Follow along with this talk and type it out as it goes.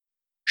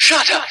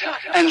Shut up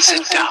and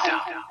sit down.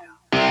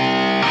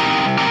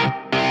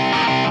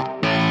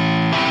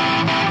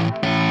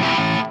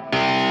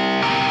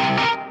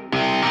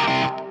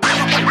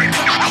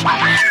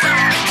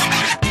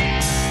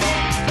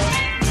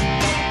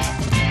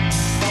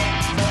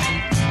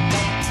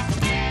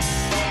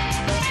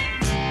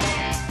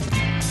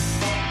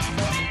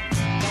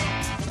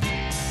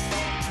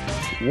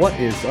 What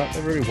is up,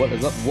 everybody? What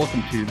is up?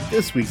 Welcome to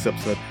this week's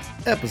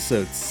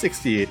episode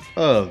 68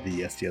 of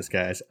the STS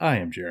guys. I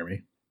am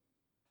Jeremy.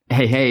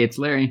 Hey, it's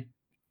Larry.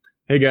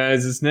 Hey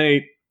guys, it's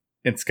Nate.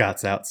 And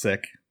Scott's out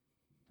sick.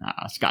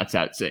 Scott's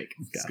out sick.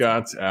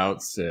 Scott's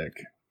out sick.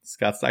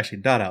 Scott's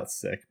actually not out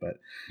sick, but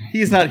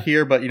he's not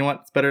here. But you know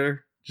what? It's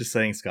better just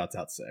saying Scott's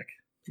out sick.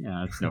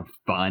 Yeah, it's no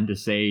fun to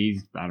say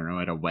he's, I don't know,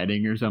 at a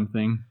wedding or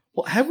something.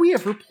 Well, have we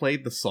ever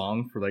played the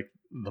song for like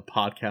the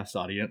podcast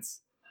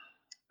audience?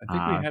 I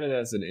think we had it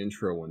as an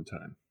intro one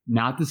time.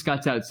 Not the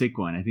Scott's out sick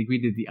one. I think we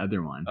did the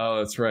other one. Oh,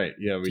 that's right.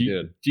 Yeah, we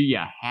did. Do you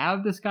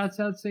have the Scott's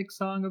out sick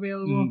song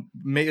available?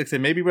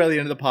 Maybe by the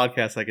end of the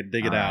podcast I could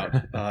dig it out.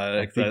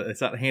 Right. It's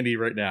not handy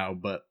right now,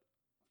 but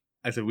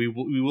I said we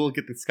will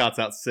get the Scott's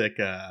out sick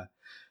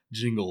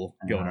jingle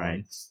going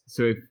on.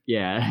 So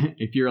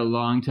if you're a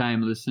long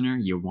time listener,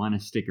 you want to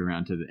stick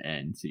around to the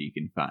end so you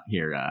can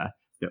hear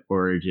the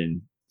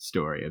origin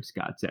story of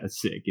Scott's out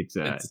sick. It's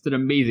an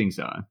amazing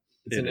song.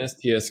 It's an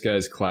STS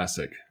guys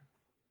classic.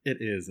 It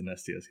is an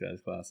STS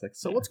guys classic.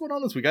 So what's going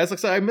on this week, guys? Like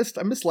I said,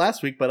 I missed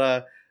last week,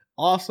 but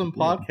awesome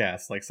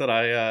podcast. Like I said,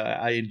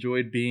 I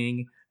enjoyed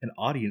being an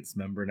audience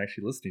member and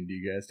actually listening to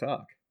you guys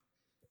talk.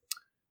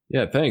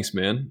 Yeah, thanks,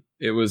 man.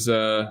 It was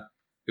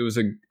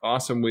an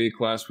awesome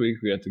week last week.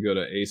 We had to go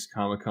to Ace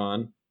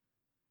Comic-Con.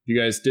 If you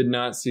guys did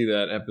not see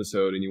that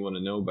episode and you want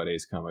to know about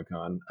Ace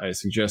Comic-Con, I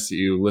suggest that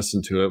you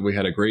listen to it. We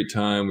had a great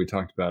time. We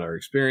talked about our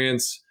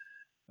experience.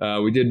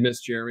 We did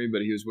miss Jeremy,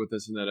 but he was with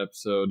us in that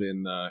episode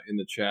in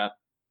the chat.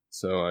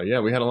 So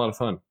we had a lot of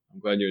fun. I'm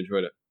glad you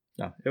enjoyed it.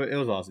 No, it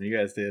was awesome. You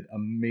guys did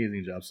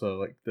amazing job. So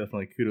like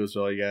definitely kudos to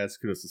all you guys.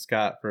 Kudos to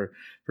Scott for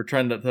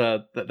trying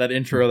that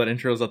intro. That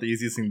intro is not the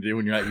easiest thing to do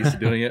when you're not used to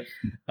doing it.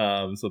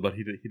 But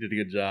he did a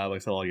good job. Like I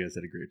said, all you guys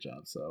did a great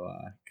job. So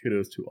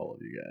kudos to all of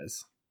you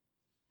guys.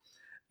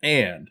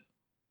 And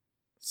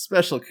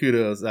special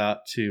kudos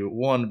out to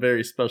one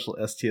very special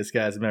STS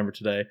guys member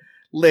today,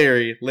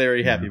 Larry.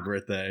 Larry, happy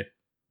birthday.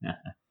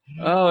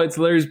 Oh, it's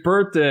Larry's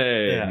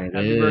birthday. Yeah,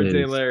 happy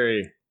birthday,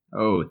 Larry.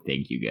 Oh,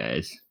 thank you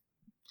guys.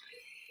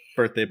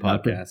 Birthday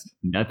podcast.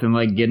 Nothing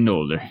like getting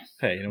older.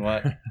 Hey, you know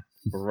what?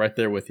 We're right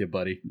there with you,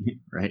 buddy.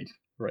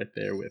 Right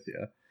there with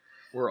you.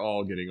 We're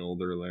all getting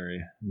older,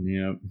 Larry.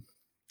 Yep.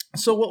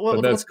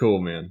 So that's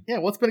cool, man. Yeah,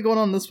 what's been going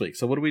on this week?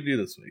 So what do we do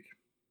this week?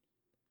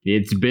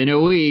 It's been a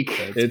week.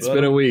 It's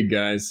been a week,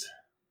 guys.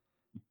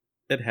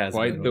 It has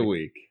quite been the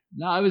week.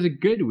 No, it was a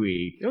good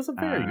week. It was a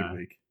very good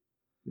week.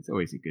 It's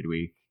always a good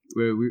week.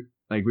 We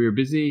were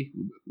busy.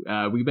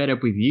 We met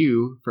up with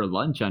you for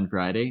lunch on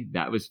Friday.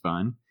 That was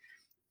fun.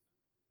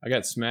 I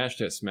got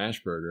smashed at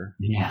Smashburger.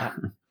 Yeah.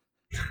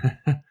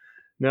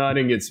 No, I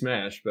didn't get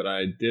smashed, but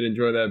I did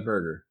enjoy that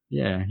burger.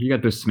 Yeah, you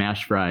got those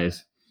smash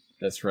fries.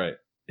 That's right.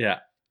 Yeah,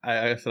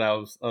 I said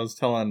I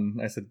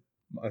said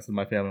to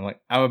my family, I'm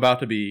like, I'm about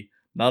to be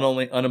not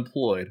only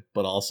unemployed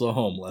but also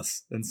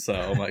homeless, and so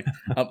I'm like,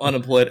 I'm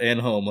unemployed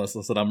and homeless.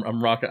 I said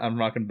I'm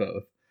rocking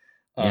both.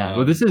 Yeah.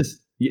 Well,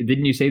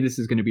 didn't you say this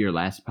is going to be your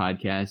last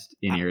podcast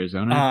in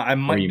Arizona? I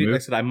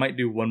might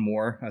do one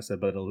more. I said,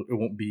 but it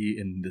won't be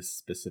in this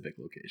specific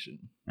location.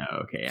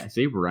 Oh, okay. Yeah.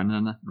 See, we're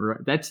running on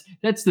that's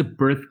the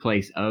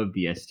birthplace of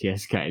the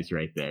STS guys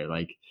right there.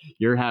 Like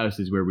your house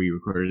is where we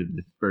recorded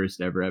the first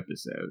ever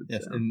episode.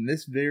 Yes, so. in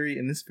this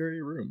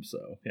very room. So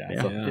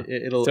yeah. So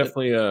it'll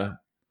definitely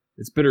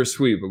it's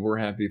bittersweet, but we're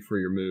happy for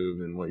your move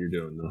and what you're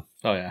doing, though.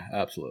 Oh yeah,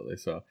 absolutely.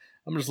 So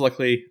I'm just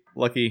lucky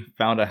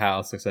found a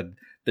house. Like I said,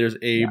 there's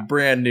a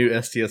brand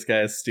new STS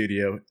guys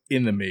studio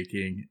in the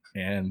making,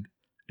 and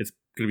it's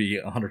going to be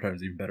 100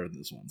 times even better than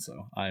this one.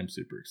 So I am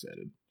super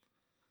excited.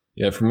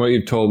 Yeah, from what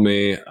you've told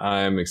me,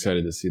 I'm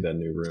excited to see that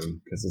new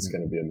room because it's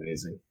going to be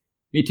amazing.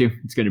 Me too.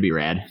 It's going to be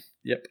rad.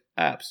 Yep,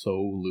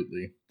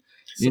 absolutely.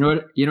 So, you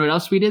know what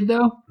else we did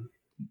though?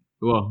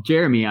 Well,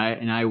 Jeremy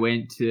and I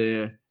went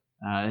to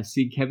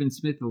see Kevin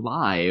Smith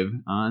live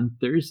on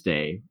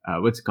Thursday.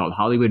 What's it called?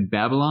 Hollywood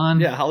Babylon?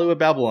 Yeah, Hollywood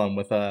Babylon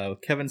with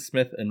Kevin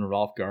Smith and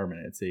Ralph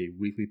Garman. It's a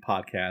weekly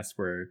podcast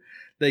where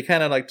they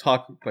kind of like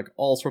talk like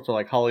all sorts of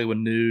like Hollywood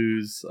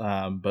news,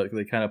 but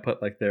they kind of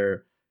put like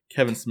their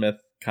Kevin Smith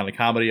kind of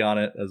comedy on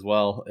it as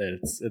well.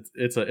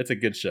 It's a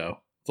good show.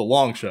 It's a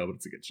long show, but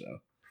it's a good show.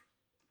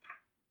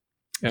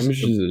 I'm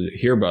interested to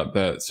hear about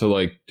that. So,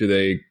 like, do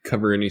they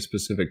cover any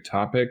specific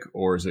topic,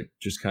 or is it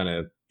just kind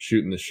of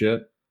shooting the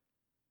shit?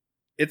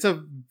 It's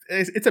a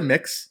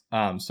mix.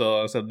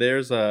 So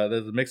there's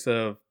a mix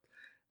of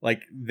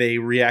like they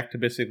react to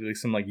basically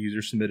some like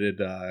user submitted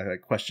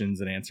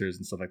questions and answers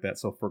and stuff like that.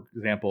 So for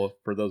example,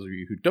 for those of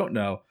you who don't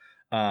know,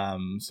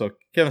 so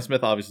Kevin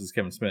Smith obviously is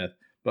Kevin Smith,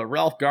 but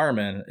Ralph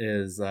Garman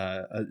is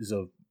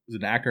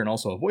an actor and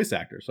also a voice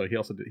actor. So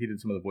he did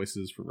some of the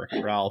voices for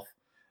Wreck-It Ralph.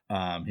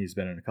 He's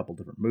been in a couple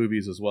different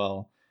movies as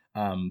well.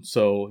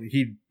 So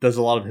he does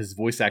a lot of his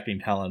voice acting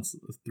talents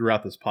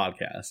throughout this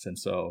podcast. And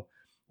so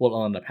what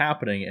will end up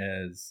happening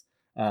is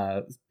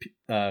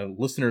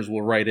listeners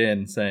will write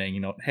in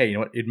saying, hey,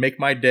 it'd make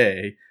my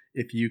day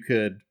if you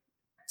could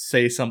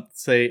say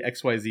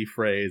XYZ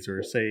phrase,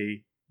 or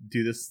say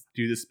do this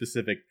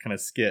specific kind of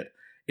skit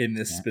in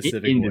this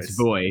specific voice. This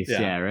voice.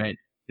 Yeah, right.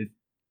 It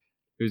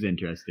was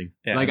interesting.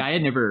 Yeah. Like I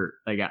had never,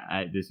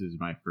 this is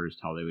my first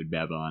Hollywood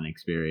Babylon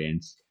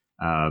experience.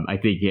 I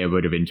think I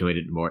would have enjoyed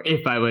it more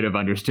if I would have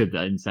understood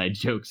the inside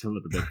jokes a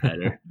little bit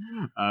better.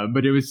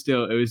 But it was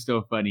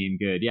still funny and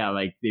good. Yeah,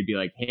 like they'd be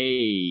like,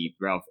 "Hey,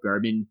 Ralph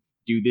Garman,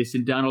 do this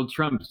in Donald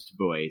Trump's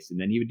voice," and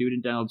then he would do it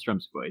in Donald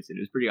Trump's voice, and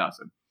it was pretty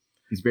awesome.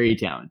 He's very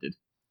talented.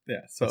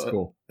 Yeah, so that's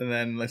cool. And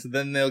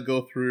then they'll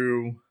go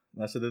through.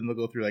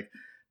 Like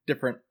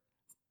different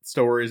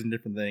stories and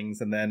different things,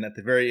 and then at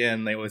the very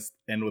end, they always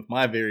end with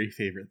my very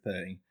favorite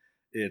thing.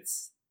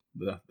 It's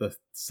the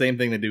same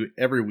thing they do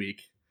every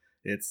week.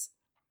 It's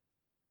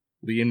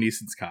Liam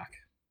Neeson's cock.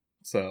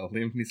 So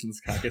Liam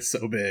Neeson's cock is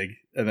so big,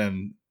 and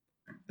then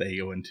they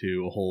go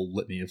into a whole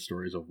litany of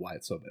stories of why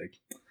it's so big.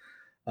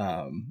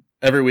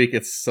 Every week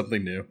it's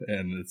something new,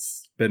 and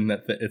it's been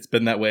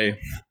that way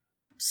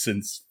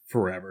since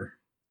forever.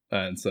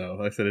 And so,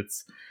 like I said, it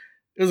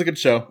was a good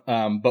show.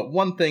 But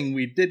one thing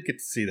we did get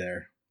to see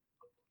there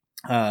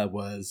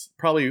was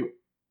probably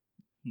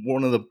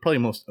one of the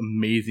most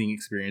amazing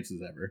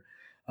experiences ever.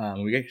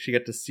 We actually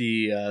got to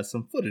see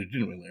some footage,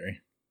 didn't we,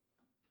 Larry?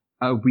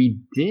 We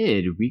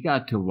did. We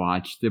got to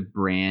watch the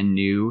brand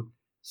new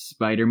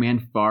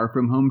Spider-Man Far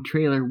From Home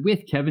trailer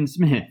with Kevin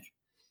Smith.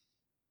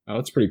 Oh,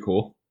 that's pretty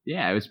cool.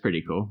 Yeah, it was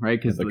pretty cool, right?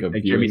 Because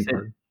like Jeremy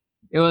said,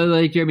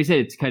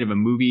 it's kind of a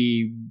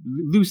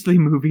loosely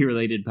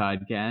movie-related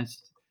podcast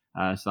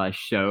 /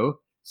 show.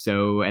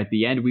 So at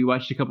the end, we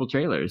watched a couple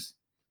trailers.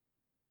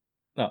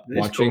 Oh,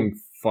 watching cool.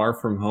 Far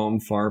From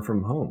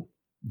Home,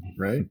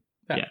 right?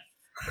 Yeah.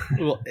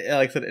 Well,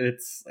 like I said,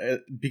 it's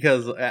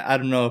because I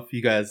don't know if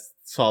you guys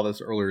saw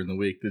this earlier in the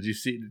week. Do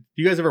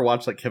you guys ever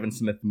watch like Kevin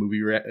Smith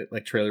movie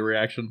trailer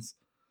reactions?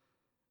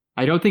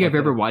 I don't think I've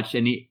ever watched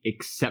any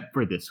except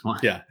for this one.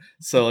 Yeah.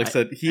 So like I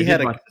said, he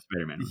had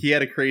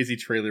a crazy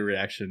trailer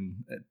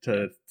reaction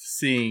to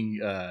seeing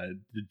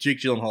Jake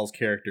Gyllenhaal's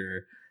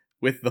character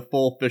with the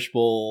full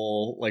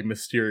fishbowl like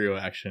Mysterio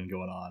action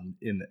going on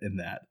in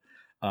that.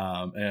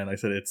 And I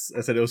said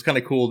it was kind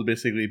of cool to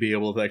basically be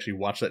able to actually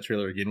watch that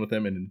trailer again with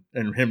him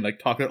and him like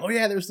talking, oh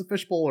yeah, there's the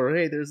fishbowl, or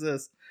hey, there's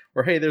this,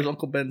 or hey, there's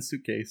Uncle Ben's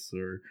suitcase,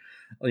 or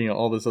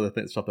all this other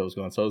stuff that was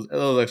going on. So that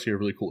was actually a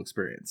really cool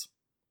experience.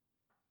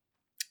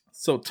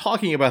 So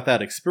talking about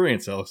that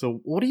experience, though,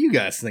 so what do you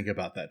guys think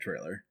about that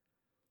trailer?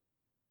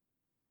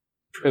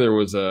 Trailer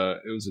was a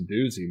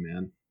doozy,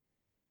 man.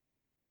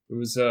 It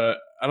was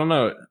I don't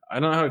know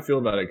how I feel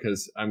about it,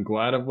 because I'm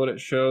glad of what it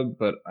showed,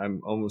 but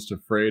I'm almost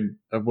afraid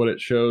of what it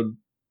showed,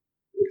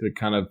 because it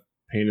kind of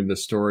painted the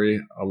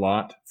story a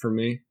lot for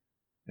me,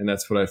 and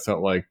that's what I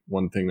felt like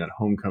one thing that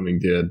Homecoming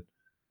did.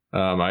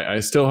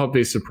 I still hope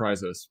they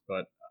surprise us,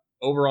 but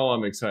overall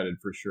I'm excited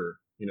for sure.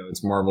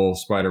 It's Marvel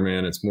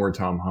Spider-Man, it's more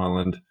Tom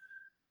Holland.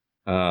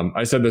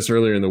 I said this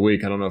earlier in the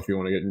week, I don't know if you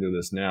want to get into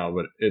this now,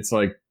 but it's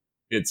like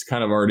it's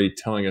kind of already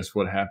telling us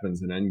what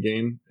happens in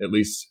Endgame. At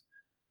least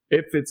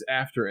if it's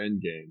after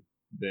Endgame,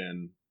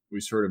 then we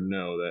sort of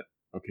know that,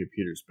 okay,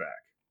 Peter's back.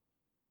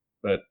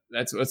 But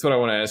that's what I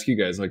want to ask you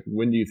guys. Like,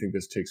 when do you think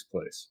this takes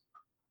place?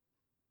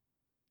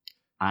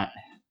 I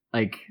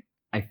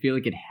feel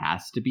like it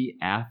has to be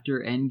after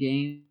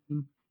Endgame.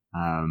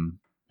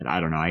 But I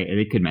don't know.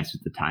 They could mess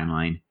with the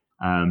timeline.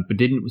 But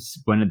didn't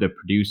one of the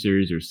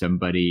producers or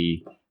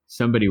somebody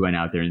went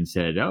out there and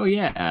said, "Oh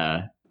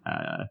yeah,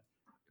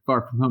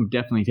 Far From Home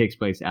definitely takes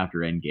place after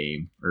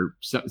Endgame," or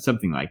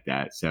something like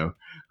that. So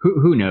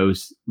who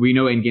knows? We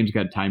know Endgame's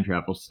got time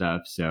travel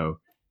stuff, so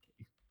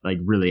like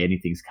really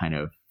anything's kind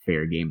of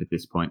fair game at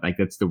this point. Like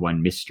that's the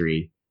one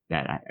mystery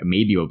that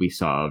maybe will be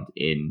solved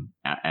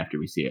after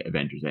we see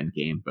Avengers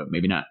Endgame, but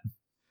maybe not.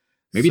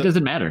 Maybe it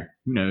doesn't matter.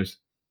 Who knows?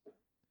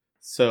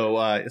 So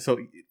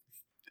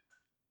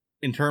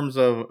in terms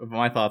of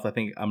my thoughts, I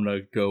think I'm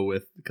gonna go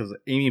with, because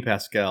Amy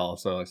Pascal.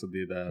 So I said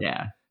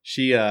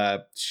she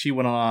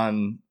went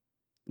on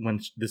when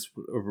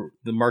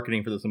the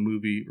marketing for this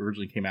movie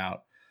originally came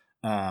out.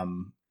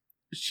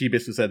 She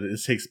basically said that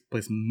this takes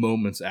place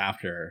moments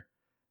after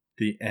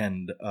the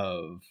end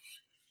of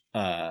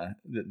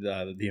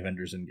the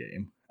Avengers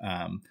Endgame.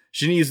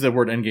 She didn't use the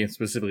word Endgame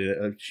specifically.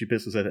 She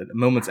basically said that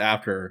moments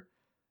after.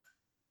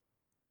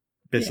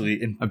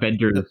 Basically, in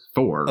Avengers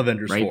 4, right?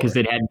 4. Because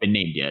it hadn't been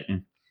named yet.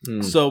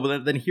 So,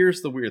 but then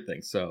here's the weird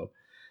thing. So,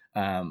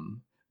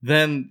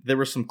 then there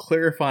were some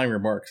clarifying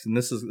remarks, and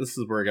this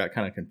is where it got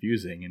kind of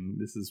confusing, and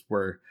this is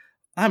where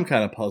I'm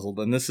kind of puzzled,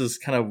 and this is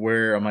kind of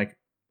where I'm like,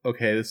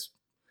 okay, this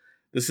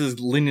is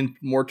leaning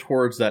more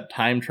towards that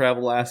time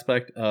travel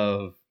aspect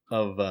of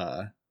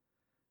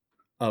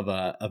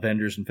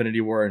Avengers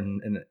Infinity War,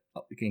 and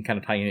kind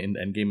of tying it into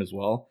Endgame as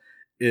well.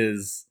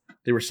 Is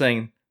they were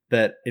saying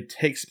that it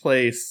takes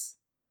place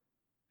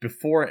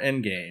before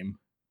Endgame,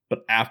 but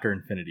after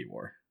Infinity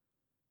War.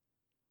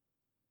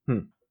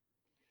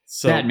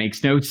 So that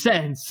makes no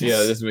sense.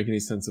 Yeah, it doesn't make any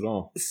sense at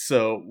all.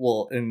 So,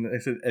 well, and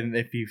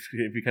if you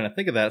kind of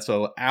think of that,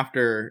 so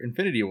after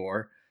Infinity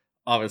War,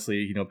 obviously,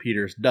 you know,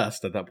 Peter's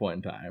dust at that point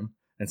in time,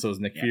 and so is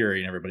Nick Fury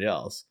and everybody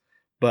else.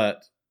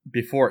 But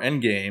before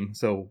Endgame,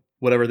 so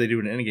whatever they do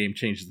in Endgame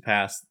changes the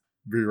past,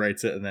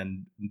 rewrites it, and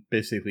then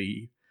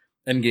basically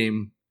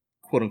Endgame,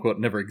 quote unquote,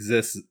 never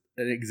exists.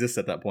 It exists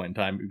at that point in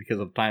time because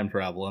of time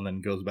travel, and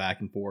then goes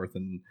back and forth,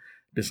 and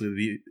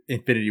basically the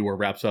Infinity War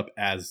wraps up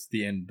as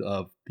the end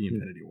of the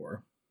Infinity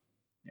War.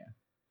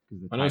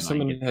 I know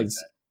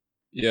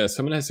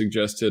someone has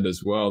suggested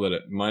as well that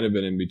it might have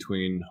been in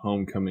between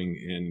Homecoming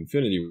and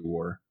Infinity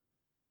War,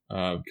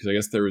 because I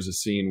guess there was a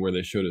scene where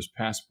they showed his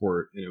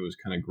passport and it was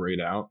kind of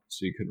grayed out,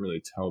 so you couldn't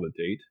really tell the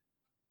date.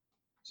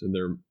 So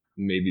they're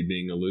maybe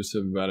being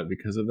elusive about it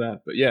because of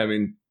that. But yeah, I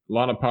mean, a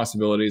lot of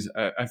possibilities.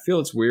 I feel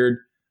it's weird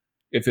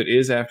if it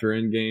is after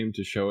Endgame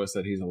to show us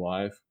that he's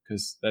alive,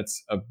 because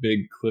that's a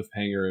big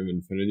cliffhanger of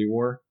Infinity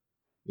War.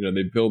 You know,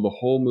 they build the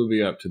whole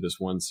movie up to this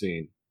one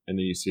scene, and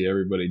then you see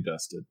everybody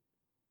dusted.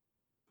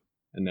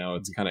 And now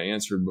it's kind of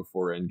answered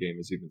before Endgame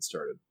has even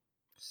started.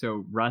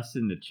 So Russ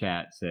in the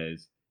chat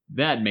says,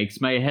 that makes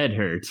my head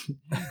hurt.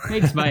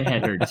 Makes my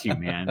head hurt too,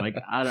 man. Like,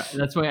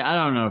 that's why I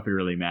don't know if it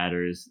really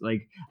matters.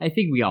 Like, I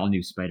think we all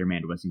knew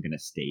Spider-Man wasn't going to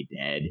stay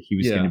dead. He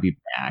was going to be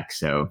back.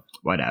 So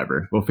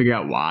whatever. We'll figure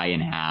out why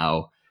and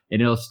how,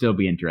 and it'll still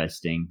be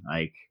interesting.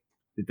 Like,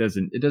 it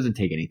doesn't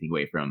take anything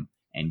away from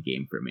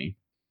Endgame for me.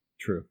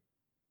 True.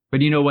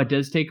 But you know what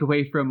does take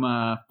away from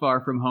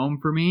Far From Home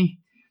for me?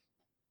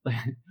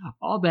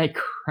 All that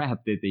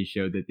crap that they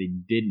showed that they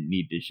didn't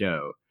need to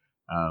show.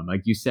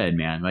 Like you said,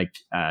 man, like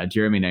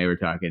Jeremy and I were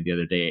talking the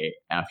other day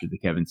after the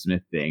Kevin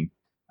Smith thing.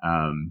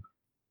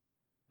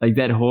 Like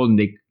that whole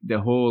the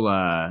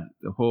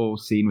whole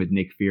scene with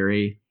Nick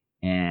Fury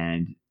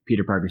and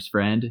Peter Parker's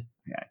friend.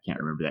 I can't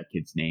remember that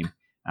kid's name.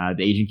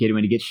 The Asian kid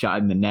when he gets shot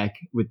in the neck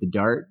with the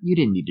dart. You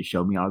didn't need to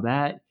show me all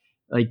that.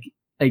 Like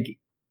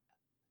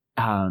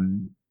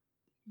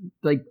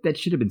that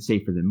should have been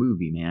safe for the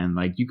movie, man.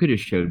 Like you could have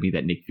showed me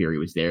that Nick Fury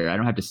was there. I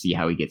don't have to see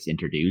how he gets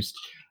introduced.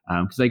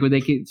 Because like when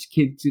they kids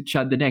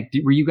shot in the neck,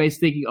 were you guys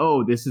thinking,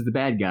 oh, this is the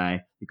bad guy?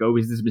 Like, oh,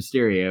 is this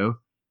Mysterio?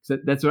 So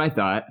that's what I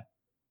thought.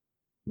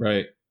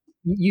 Right.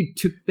 You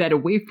took that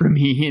away from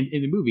me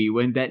in the movie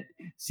when that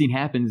scene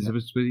happens. It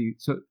was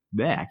supposed to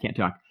be, I can't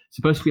talk. It's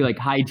supposed to be like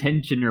high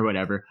tension or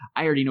whatever.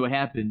 I already know what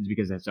happens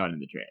because I saw it in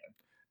the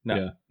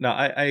trailer. No,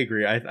 I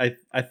agree.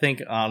 I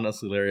think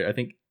honestly, Larry, I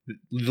think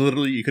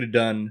literally you could have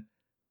done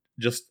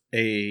just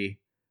a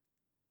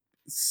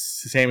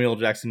Samuel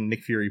Jackson,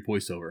 Nick Fury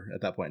voiceover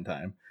at that point in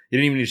time. You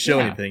didn't even need to show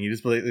anything. You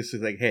just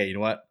like, hey, you know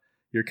what?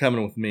 You're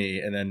coming with me,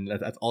 and then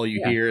that's all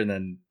you hear, and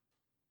then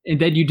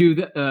you do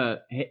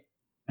the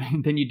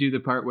and then you do the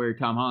part where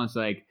Tom Holland's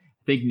like,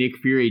 I think Nick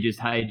Fury just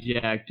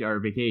hijacked our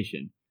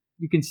vacation.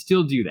 You can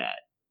still do that.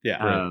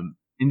 Yeah. Right.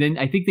 And then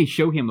I think they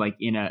show him like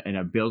in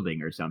a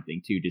building or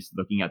something too, just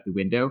looking out the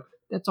window.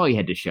 That's all you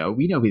had to show.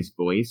 We know his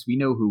voice. We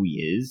know who he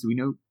is. We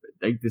know,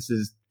 like, this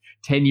is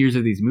 10 years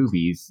of these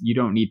movies. You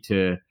don't need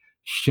to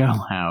show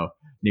how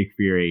Nick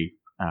Fury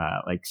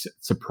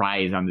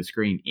surprise on the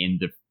screen in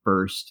the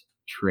first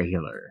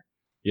trailer.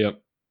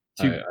 Yep.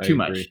 Too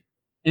much.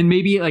 And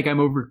maybe I'm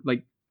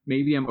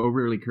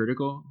overly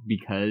critical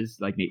because,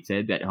 like Nate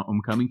said, that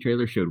Homecoming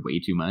trailer showed way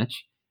too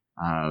much.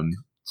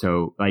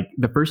 So like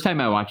the first time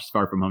I watched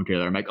Far From Home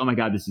trailer, I'm like, oh my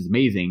God, this is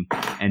amazing.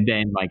 And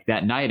then like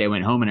that night I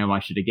went home and I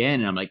watched it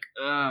again and I'm like,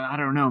 I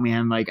don't know,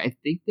 man. Like, I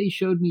think they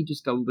showed me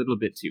just a little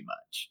bit too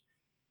much.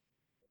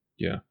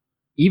 Yeah.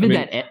 Even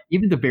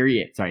the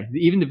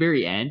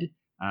very end,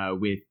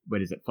 with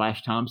what is it,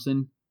 Flash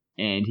Thompson,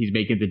 and he's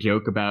making the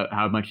joke about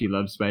how much he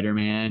loves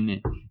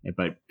Spider-Man,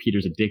 but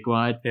Peter's a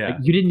dickwad. Yeah. Like,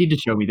 you didn't need to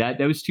show me that.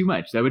 That was too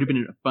much. That would have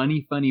been a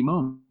funny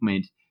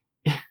moment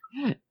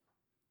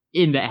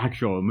in the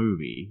actual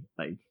movie.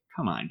 Like,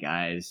 come on,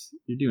 guys,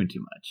 you're doing too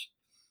much.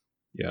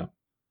 Yeah,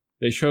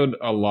 they showed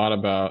a lot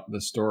about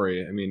the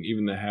story. I mean,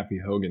 even the Happy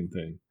Hogan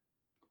thing.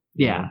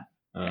 Yeah.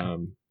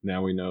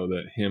 Now we know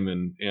that him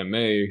and Aunt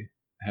May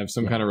have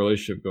some kind of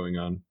relationship going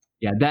on.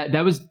 Yeah,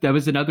 that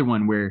was another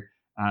one where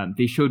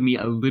they showed me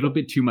a little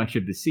bit too much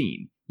of the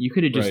scene. You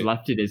could have just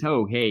left it as,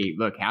 oh, hey,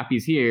 look,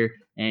 Happy's here,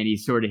 and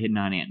he's sort of hitting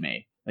on Aunt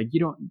May. Like,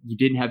 you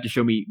didn't have to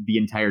show me the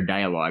entire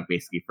dialogue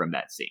basically from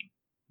that scene.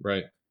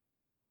 Right.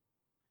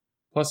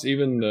 Plus,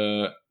 even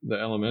the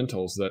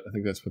elementals, that I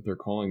think that's what they're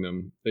calling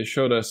them, they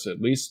showed us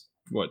at least,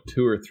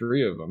 2 or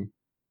 3 of them.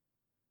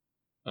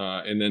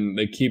 And then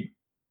they keep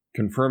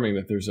confirming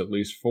that there's at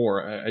least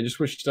 4. I just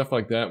wish stuff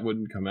like that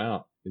wouldn't come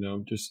out.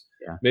 Just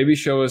maybe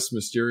show us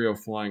Mysterio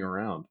flying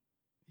around.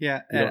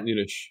 Yeah. You don't need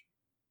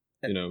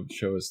to,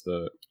 show us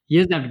the... He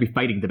doesn't have to be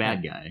fighting the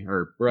bad guy.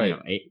 Or,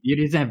 he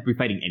doesn't have to be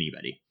fighting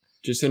anybody.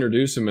 Just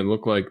introduce him and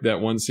look like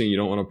that one scene you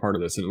don't want a part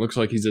of this. And it looks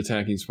like he's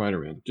attacking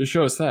Spider-Man. Just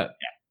show us that.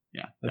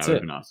 Yeah, that's that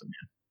would have been awesome.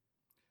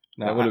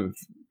 That would have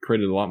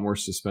created a lot more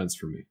suspense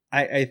for me.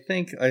 I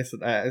think I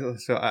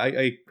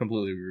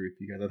completely agree with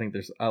you guys. I think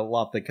there's a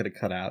lot they could have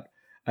cut out.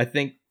 I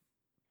think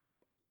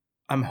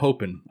I'm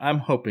hoping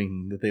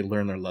that they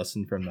learn their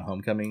lesson from the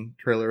Homecoming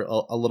trailer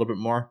a little bit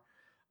more,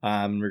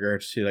 in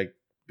regards to like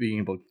being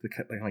able to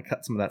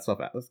cut some of that stuff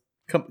out,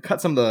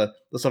 cut some of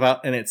the stuff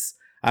out, and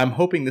I'm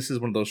hoping this is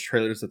one of those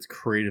trailers that's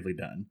creatively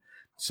done.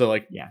 So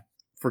like,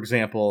 for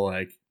example,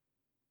 like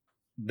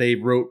they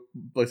wrote,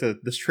 like I said,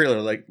 this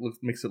trailer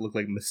makes it look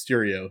like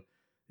Mysterio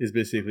is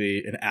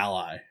basically an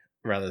ally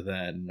rather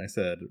than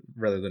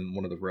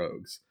one of the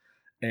rogues,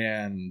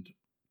 and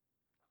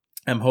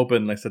I'm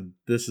hoping, like I said,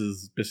 this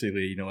is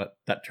basically,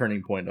 that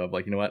turning point of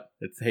like,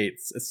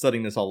 it's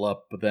setting this all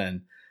up, but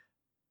then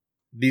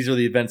these are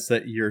the events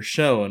that you're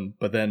shown,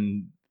 but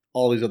then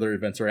all these other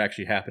events are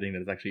actually happening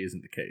that it actually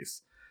isn't the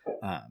case.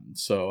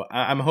 So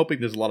I'm hoping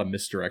there's a lot of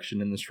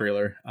misdirection in this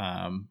trailer.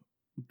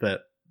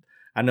 That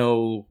I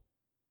know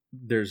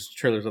there's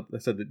trailers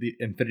that said that the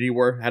Infinity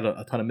War had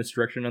a ton of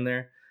misdirection on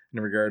there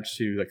in regards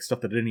to like stuff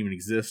that didn't even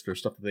exist or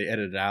stuff that they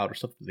edited out or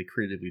stuff that they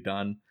creatively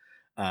done.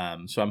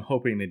 So I'm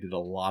hoping they did a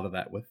lot of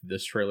that with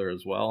this trailer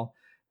as well,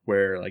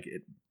 where like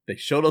they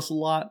showed us a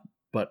lot,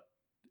 but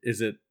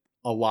is it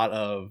a lot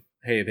of,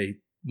 hey, they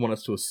want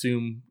us to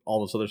assume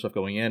all this other stuff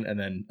going in and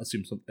then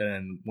assume something,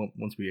 and then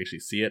once we actually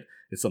see it,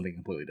 it's something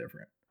completely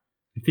different.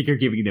 I think you're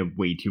giving them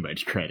way too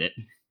much credit.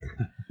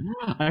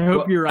 I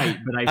hope you're right,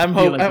 but I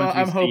hope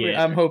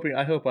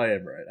I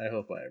am right.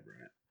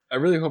 I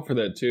really hope for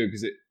that too,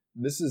 because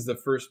this is the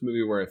first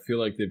movie where I feel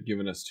like they've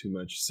given us too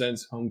much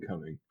since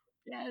Homecoming.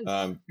 Yes.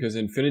 Because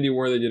Infinity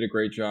War, they did a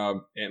great job.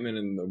 Ant-Man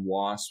and the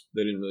Wasp,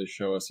 they didn't really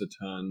show us a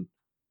ton.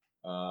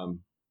 Now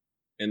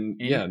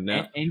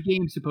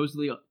Endgame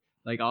supposedly,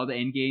 like all the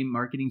Endgame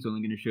marketing is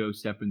only going to show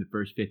stuff in the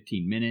first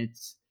 15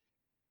 minutes.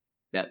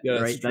 That's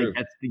right. True.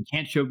 Like you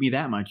can't show me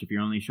that much if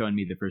you're only showing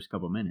me the first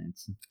couple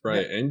minutes.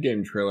 Right.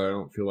 Endgame trailer, I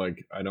don't feel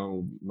like I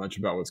know much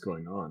about what's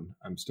going on.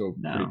 I'm still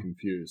pretty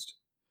confused.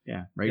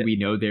 Yeah, right. Yeah. We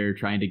know they're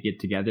trying to get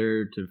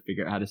together to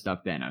figure out how to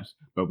stop Thanos,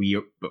 but we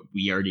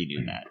already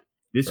knew that.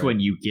 This one,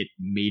 you get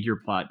major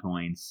plot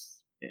points.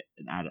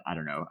 I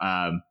don't know.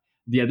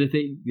 The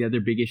other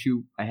big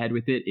issue I had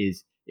with it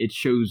is it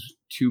shows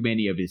too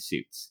many of his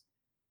suits.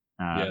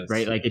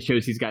 Right? Like it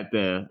shows he's got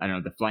the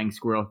flying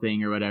squirrel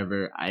thing or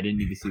whatever. I didn't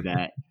need to see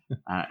that.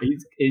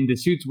 He's in the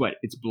suit's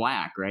it's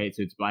black, right?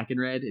 So it's black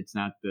and red. It's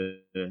not the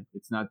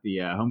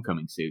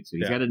Homecoming suit. So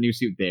he's got a new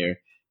suit there.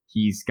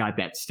 He's got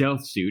that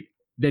stealth suit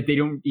that they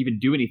don't even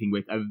do anything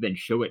with other than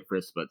show it for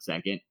a split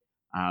second.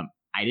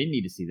 I didn't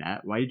need to see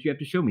that. Why did you have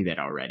to show me that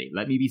already?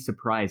 Let me be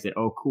surprised that,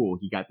 oh, cool,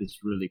 he got this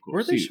really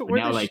cool suit.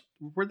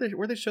 Where'd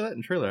they show that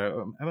in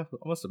trailer? I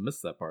must have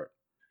missed that part.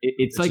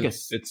 It's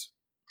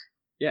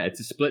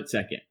a split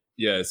second.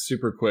 Yeah, it's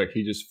super quick.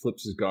 He just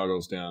flips his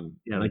goggles down.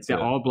 Yeah, like the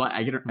all black.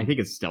 I think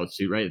it's stealth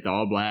suit, right? The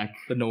all black,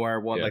 the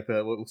noir one, like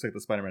what looks like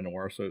the Spider-Man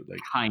noir. So like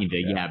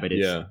kinda, but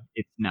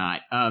it's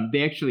not.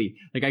 They actually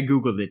I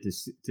googled it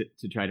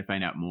to try to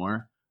find out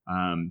more.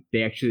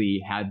 They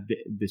actually had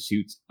the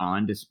suits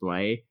on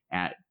display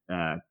at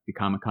the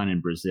Comic-Con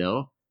in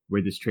Brazil,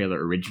 where this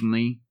trailer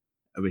originally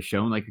was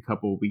shown like a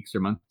couple of weeks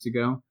or months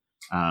ago.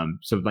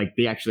 So like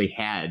they actually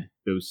had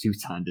those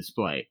suits on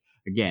display.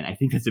 Again, I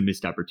think that's a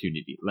missed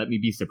opportunity. Let me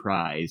be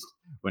surprised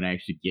when I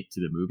actually get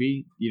to the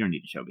movie. You don't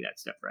need to show me that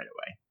stuff right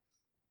away.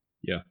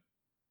 Yeah.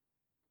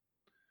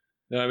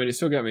 No, I mean, it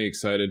still got me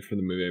excited for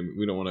the movie. I mean,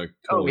 we don't want to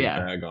totally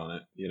bag on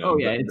it,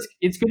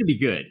 it's going to be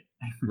good.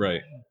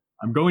 Right.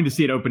 I'm going to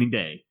see it opening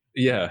day.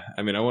 Yeah,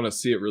 I mean, I want to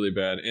see it really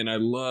bad. And I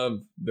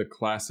love the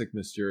classic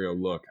Mysterio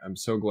look. I'm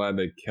so glad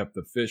they kept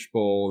the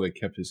fishbowl, they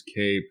kept his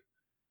cape.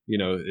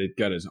 It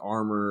got his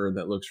armor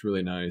that looks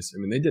really nice. I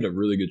mean, they did a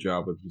really good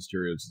job with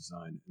Mysterio's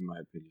design, in my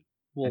opinion.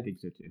 Well, I think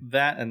so too.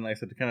 That, and like I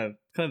said, kind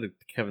of to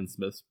Kevin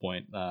Smith's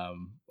point, I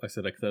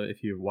said, like,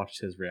 if you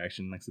watched his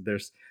reaction, like I said,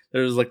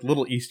 there's like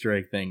little Easter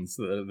egg things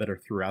that are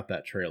throughout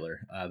that trailer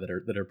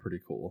that are pretty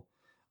cool.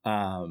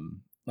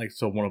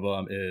 So one of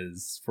them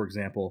is, for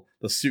example,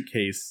 the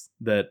suitcase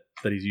that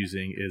he's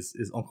using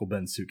is Uncle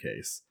Ben's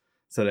suitcase.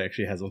 So it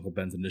actually has Uncle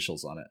Ben's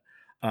initials on it.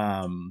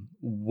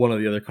 One of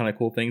the other kind of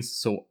cool things,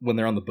 so when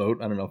they're on the boat,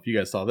 I don't know if you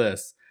guys saw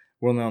this,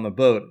 when they're on the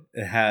boat,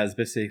 it has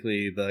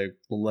basically the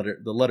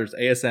letters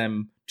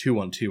ASM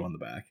 212 on the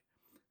back.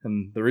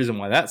 And the reason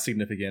why that's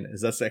significant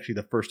is that's actually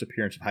the first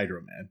appearance of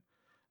Hydro Man.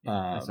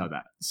 I saw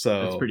that.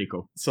 So that's pretty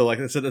cool. So like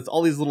I said, it's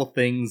all these little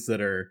things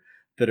that are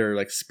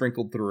like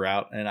sprinkled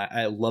throughout, and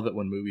I love it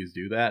when movies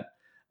do that.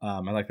 I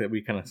like that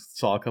we kind of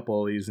saw a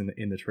couple of these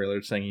in the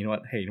trailer saying,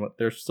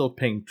 they're still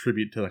paying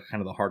tribute to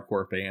kind of the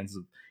hardcore fans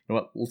of,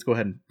 let's go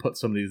ahead and put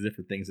some of these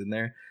different things in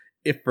there.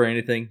 If for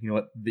anything,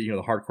 the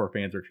hardcore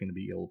fans are going to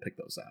be able to pick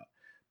those out.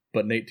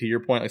 But Nate, to your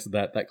point, like I said,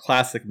 that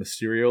classic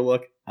Mysterio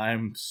look,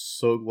 I'm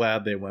so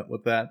glad they went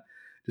with that,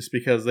 just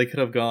because they could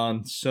have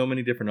gone so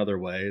many different other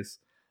ways.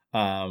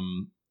 I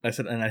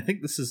said, and I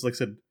think this is, like I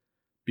said,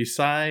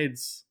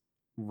 besides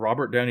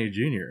Robert Downey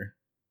Jr.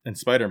 and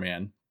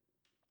Spider-Man,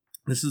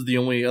 this is the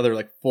only other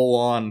like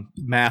full-on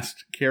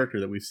masked character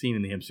that we've seen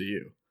in the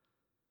MCU.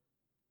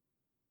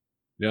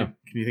 Yeah. Can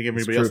you think of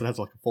anybody else that has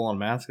like a full on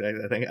mask?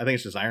 I think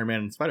it's just Iron Man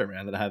and Spider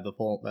Man that have a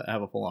full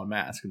on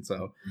mask, and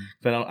so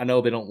I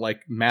know they don't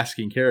like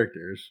masking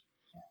characters.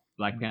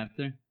 Black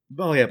Panther.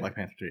 Oh yeah, Black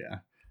Panther too.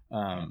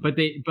 Yeah.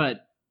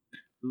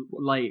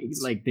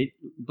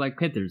 Black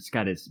Panther's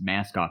got his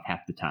mask off half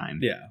the time.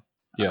 Yeah.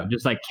 Yeah.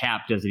 Just like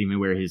Cap doesn't even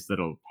wear his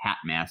little hat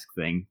mask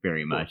thing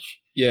very much.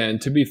 Yeah,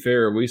 and to be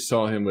fair, we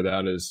saw him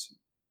without his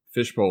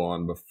fishbowl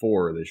on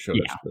before they showed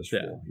his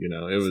fishbowl. You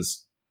know, it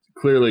was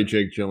clearly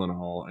Jake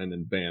Gyllenhaal, and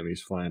then bam,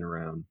 he's flying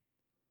around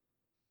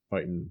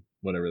fighting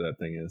whatever that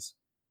thing is.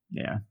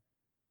 Yeah.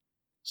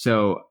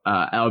 So,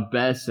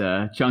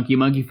 Albessa, Chunky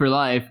Monkey for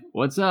Life,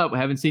 what's up? We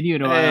haven't seen you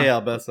in a while. Hey,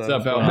 Albessa. What's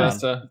up,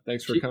 Albessa?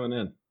 Thanks for coming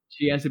in.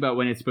 She asked about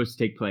when it's supposed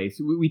to take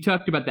place. We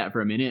talked about that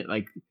for a minute.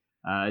 Like,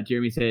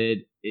 Jeremy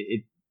said,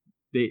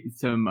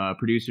 some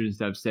producers and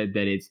stuff said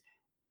that it's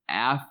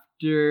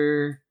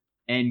after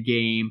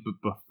Endgame, but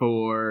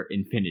before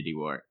Infinity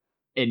War.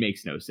 It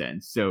makes no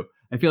sense. So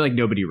I feel like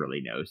nobody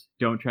really knows.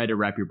 Don't try to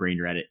wrap your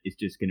brain around it. It's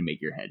just going to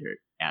make your head hurt.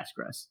 Ask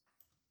Russ.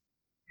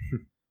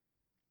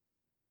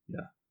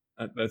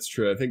 Yeah, that's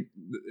true. I think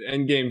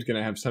Endgame's going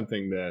to have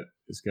something that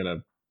is going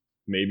to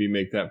maybe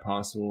make that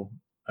possible.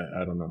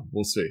 I don't know.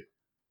 We'll see.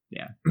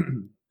 Yeah.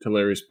 To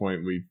Larry's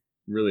point, we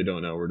really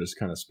don't know. We're just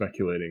kind of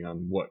speculating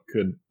on what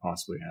could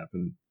possibly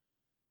happen.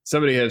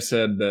 Somebody has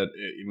said that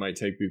it might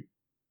take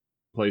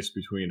place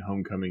between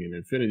Homecoming and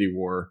Infinity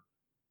War.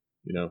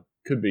 You know,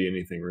 could be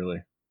anything really,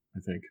 I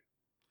think.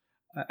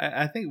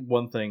 I think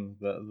one thing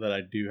that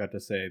I do have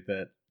to say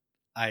that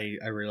I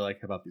really like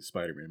about these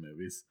Spider-Man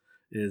movies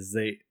is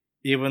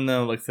even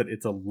though, like I said,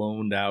 it's a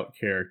loaned out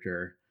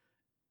character,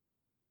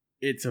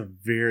 it's a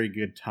very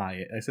good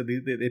tie. I said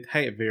they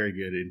tie it very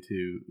good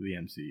into the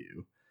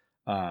MCU.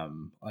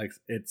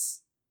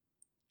 It's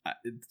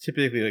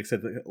typically, like I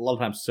said, a lot of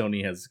times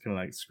Sony has kind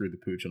of like screwed the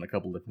pooch on a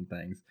couple different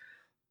things.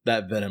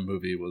 That Venom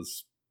movie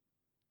was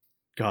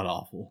god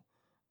awful.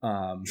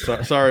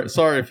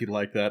 Sorry if you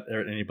like that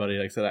or anybody.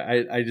 Like I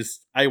said,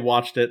 I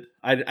watched it.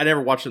 I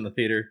never watched it in the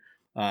theater.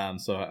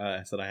 So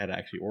I said I had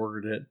actually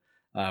ordered it.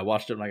 I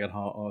watched it when I got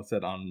home. I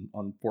said on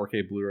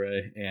 4K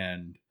Blu-ray,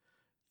 and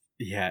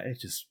yeah,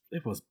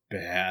 it was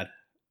bad.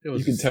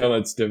 You can tell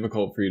it's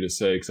difficult for you to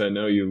say because I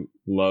know you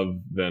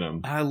love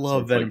Venom. I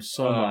love Venom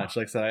so much.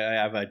 Like I said,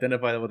 I've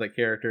identified with that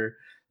character.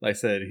 Like I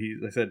said, he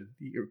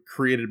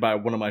created by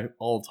one of my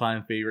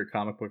all-time favorite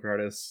comic book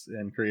artists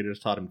and creators,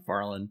 Todd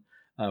McFarlane,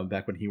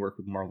 back when he worked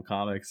with Marvel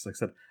Comics. Like I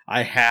said,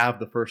 I have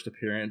the first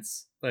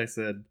appearance, like I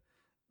said,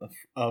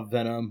 of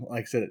Venom.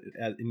 Like I said,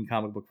 in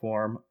comic book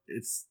form.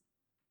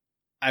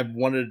 I've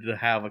wanted to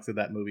have, like I said,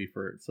 that movie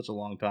for such a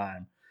long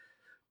time,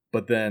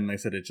 but then like I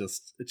said, it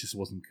just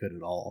wasn't good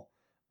at all.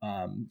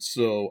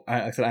 So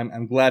I said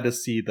I'm glad to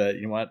see that,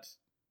 you know what,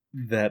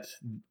 that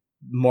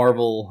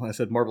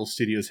Marvel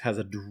Studios has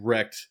a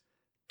direct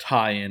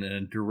tie-in and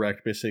a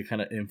direct basically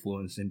kind of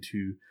influence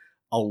into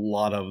a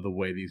lot of the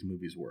way these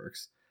movies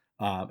works.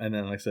 And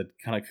then, like I said,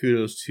 kind of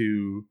kudos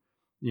to,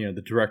 you know,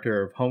 the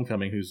director of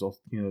Homecoming, who's,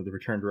 you know, the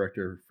return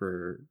director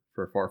for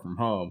Far From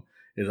Home,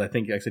 is I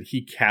think, like I said,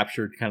 he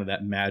captured kind of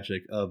that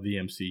magic of the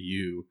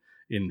MCU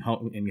in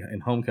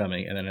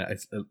Homecoming, and then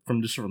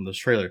from this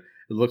trailer,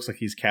 it looks like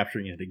he's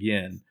capturing it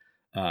again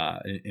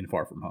in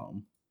Far From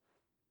Home.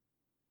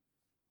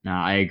 No,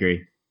 I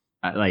agree.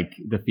 I like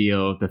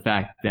the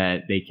fact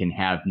that they can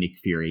have Nick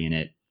Fury in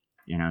it.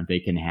 You know, they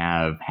can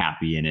have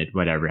Happy in it,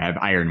 whatever. Have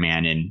Iron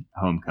Man in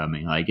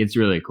Homecoming. Like, it's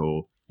really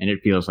cool, and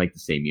it feels like the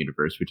same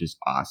universe, which is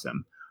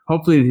awesome.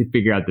 Hopefully, they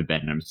figure out the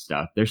Venom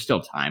stuff. There's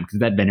still time because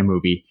that Venom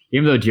movie,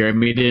 even though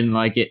Jeremy didn't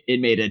like it, it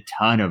made a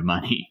ton of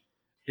money.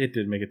 It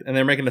did make it, and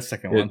they're making a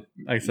second one.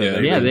 Like I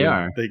said, they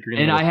are.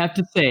 And I have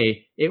to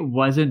say, it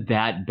wasn't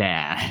that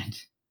bad.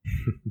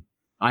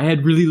 I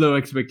had really low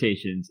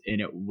expectations, and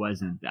it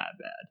wasn't that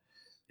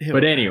bad.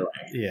 But anyway,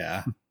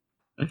 yeah.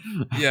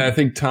 Yeah, I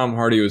think Tom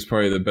Hardy was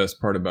probably the best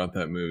part about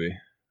that movie.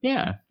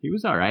 Yeah, he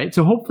was all right.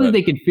 So hopefully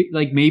they can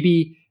like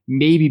maybe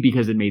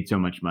because it made so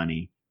much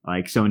money,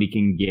 like Sony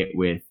can get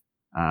with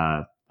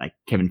like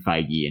Kevin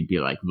Feige and be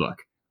like, look,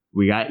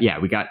 we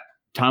got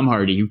Tom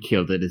Hardy who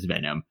killed it as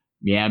Venom.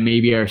 Yeah,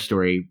 maybe our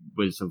story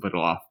was a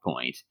little off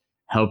point.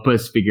 Help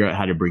us figure out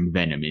how to bring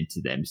Venom into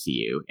the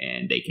MCU,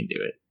 and they can do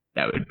it.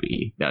 That would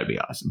be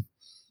awesome.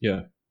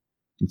 Yeah,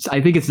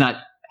 I think it's not,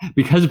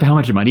 because of how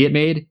much money it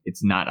made,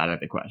 it's not out of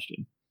the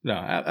question. No,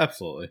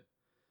 absolutely.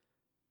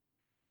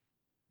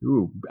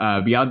 Ooh,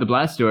 Beyond the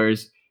Blast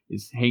Doors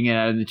is hanging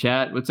out in the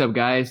chat. What's up,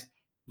 guys?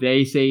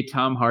 They say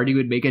Tom Hardy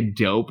would make a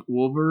dope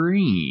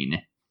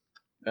Wolverine.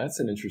 That's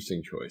an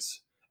interesting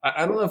choice.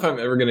 I don't know if I'm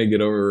ever going to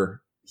get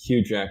over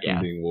Hugh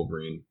Jackman being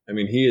Wolverine. I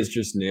mean, he has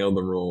just nailed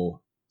the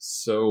role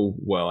so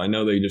well. I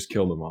know they just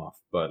killed him off,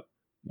 but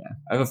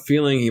I have a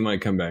feeling he might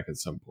come back at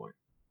some point.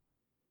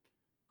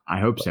 I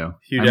hope so.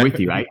 I'm with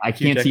you. I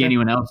can't see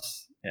anyone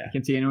else. Yeah. I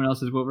can't see anyone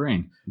else as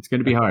Wolverine. It's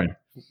going to be hard.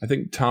 I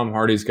think Tom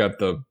Hardy's got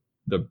the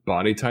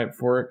body type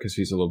for it because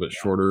he's a little bit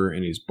shorter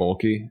and he's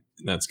bulky.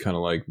 And that's kind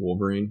of like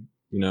Wolverine,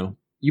 you know?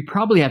 You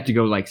probably have to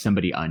go like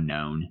somebody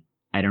unknown.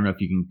 I don't know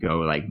if you can go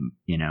like,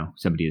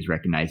 somebody as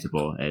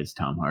recognizable as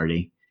Tom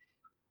Hardy.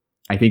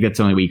 I think that's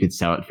the only way you could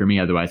sell it for me.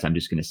 Otherwise, I'm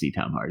just going to see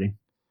Tom Hardy.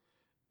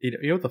 You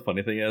know what the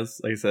funny thing is?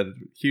 Like I said,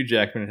 Hugh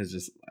Jackman has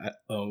just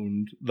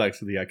owned like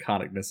the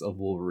iconicness of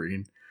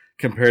Wolverine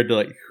compared to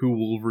like who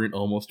Wolverine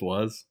almost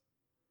was.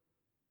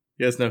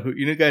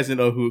 You guys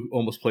know who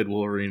almost played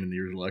Wolverine in the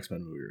original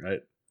X-Men movie, right?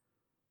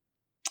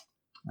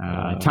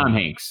 Tom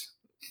Hanks.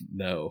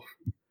 No.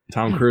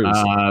 Tom Cruise.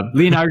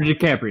 Leonardo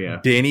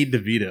DiCaprio. Danny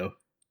DeVito.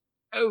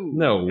 Oh,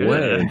 No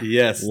way.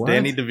 Yes, What?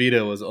 Danny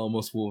DeVito was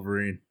almost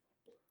Wolverine.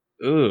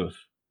 Ugh.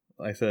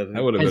 I said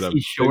That would have been a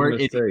big short?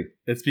 mistake.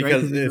 it's because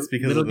Right, 'cause it's he's a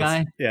because little of the,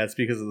 guy? yeah, it's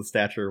because of the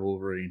stature of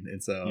Wolverine,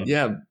 and so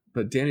Yeah,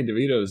 but Danny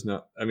DeVito is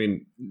not. I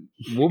mean,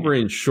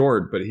 Wolverine's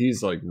short, but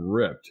he's like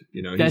ripped.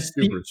 He's That's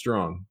the- super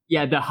strong.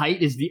 Yeah, the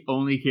height is the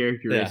only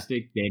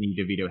characteristic Danny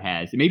DeVito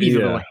has. Maybe he's a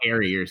little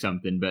hairy or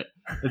something, but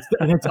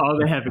that's all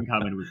they have in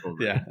common with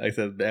Wolverine. yeah. Like I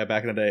said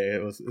back in the day,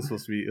 it's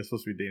supposed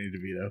to be Danny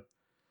DeVito.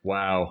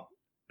 Wow,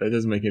 that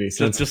doesn't make any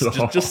sense at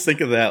all. Just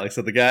think of that. Like I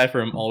said, the guy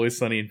from Always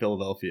Sunny in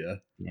Philadelphia.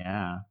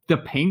 Yeah. The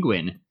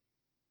Penguin.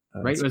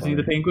 That's Right? Wasn't he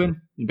the funny.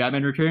 Penguin in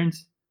Batman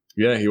Returns?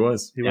 Yeah, he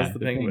was. He was the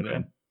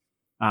Penguin.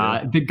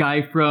 The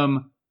guy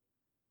from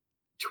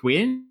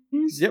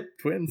Twins? Yep,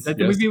 twins. Is that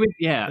the Yes. movie with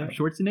Yeah.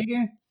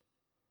 Schwarzenegger?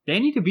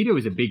 Danny DeVito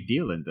was a big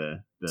deal in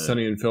the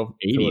Sunny in 80s.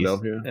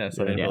 Philadelphia. Yeah,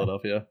 Sunny in Yeah.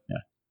 Philadelphia.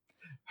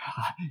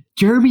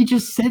 Jeremy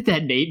just said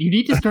that, Nate. You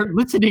need to start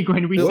listening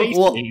when we say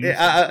things.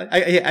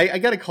 I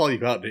got to call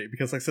you out, Nate,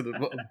 because like I said,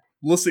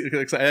 listening.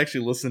 I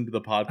actually listened to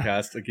the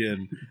podcast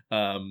again.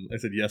 I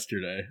said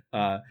yesterday.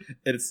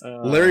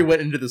 Larry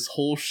went into this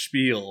whole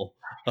spiel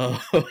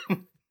of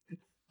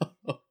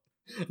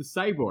The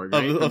cyborg, of,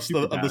 right? of,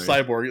 From of the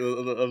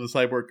Superpowers.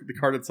 cyborg, the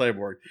carded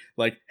cyborg.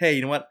 Like, hey,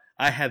 you know what?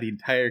 I had the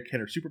entire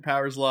Kenner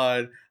Superpowers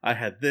line. I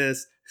had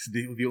this.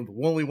 The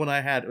only one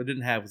I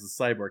didn't have was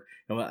the cyborg.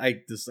 And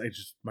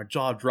my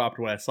jaw dropped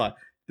when I saw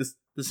it.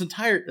 This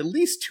entire at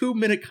least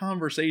 2-minute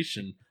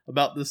conversation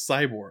about this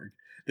cyborg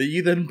that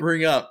you then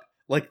bring up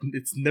like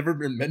it's never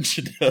been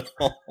mentioned at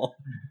all.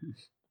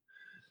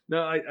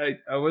 No,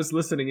 I was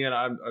listening in.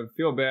 I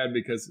feel bad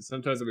because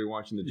sometimes I'll be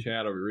watching the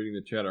chat, I'll be reading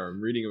the chat, or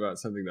I'm reading about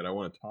something that I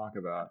want to talk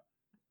about.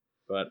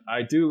 But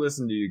I do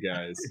listen to you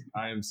guys.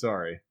 I am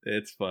sorry.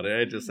 It's funny.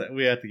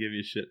 We have to give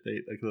you shit,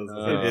 Nate.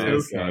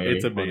 It's okay.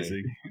 It's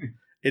amazing.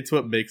 It's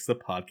what makes the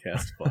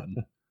podcast fun.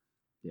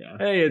 Yeah.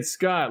 Hey, it's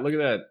Scott. Look at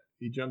that.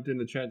 He jumped in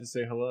the chat to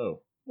say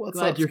hello. What's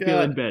Glad up, you're Scott?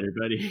 feeling better,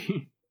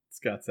 buddy.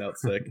 Scott's out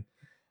sick.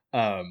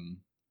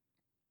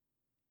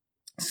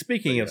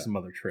 Speaking of some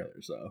other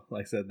trailers, though,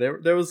 like I said,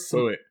 there was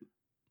some. Wait.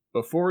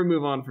 Before we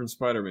move on from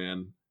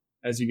Spider-Man,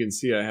 as you can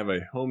see, I have a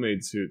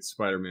homemade suit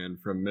Spider-Man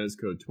from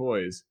Mezco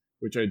Toys,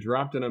 which I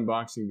dropped an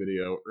unboxing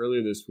video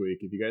earlier this week.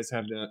 If you guys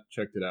have not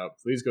checked it out,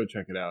 please go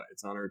check it out.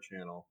 It's on our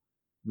channel.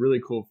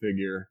 Really cool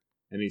figure,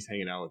 and he's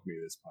hanging out with me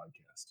this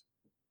podcast.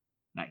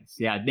 Nice.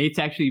 Yeah, Nate's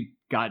actually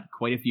got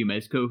quite a few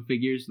Mezco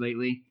figures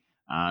lately,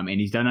 and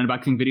he's done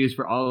unboxing videos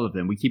for all of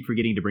them. We keep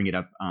forgetting to bring it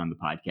up on the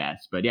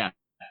podcast, but yeah.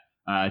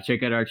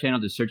 Check out our channel.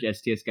 Just search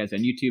STS Guys on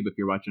YouTube if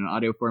you're watching on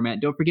audio format.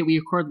 Don't forget we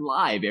record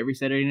live every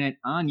Saturday night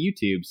on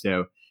YouTube,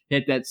 so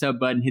hit that sub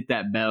button, hit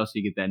that bell so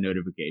you get that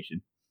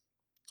notification.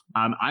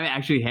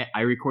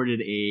 I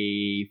recorded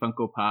a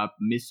Funko Pop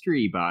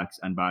mystery box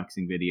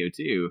unboxing video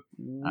too.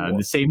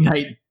 The same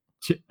night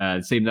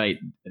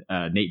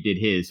Nate did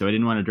his, so I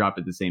didn't want to drop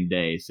it the same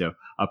day. So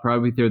I'll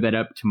probably throw that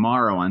up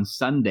tomorrow on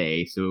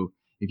Sunday. So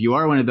if you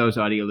are one of those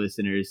audio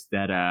listeners,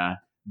 that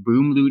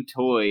Boom Loot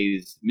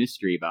Toys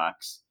mystery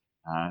box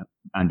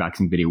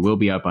unboxing video will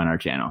be up on our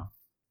channel.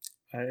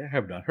 I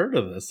have not heard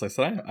of this. Like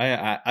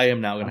I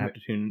am now going to have to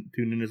tune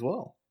in as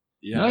well.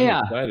 Yeah, Oh, I'm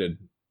yeah. excited.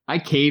 I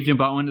caved and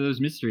bought one of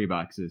those mystery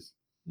boxes.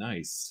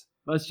 Nice.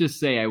 Let's just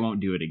say I won't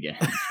do it again.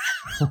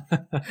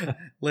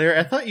 Larry,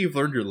 I thought you've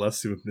learned your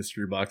lesson with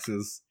mystery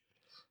boxes.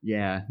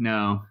 Yeah,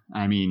 no.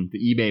 I mean, the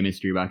eBay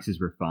mystery boxes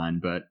were fun,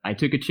 but I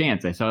took a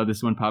chance. I saw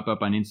this one pop up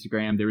on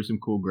Instagram. There were some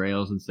cool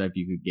grails and stuff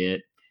you could get.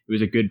 It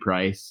was a good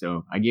price,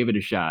 so I gave it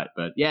a shot.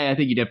 But yeah, I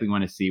think you definitely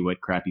want to see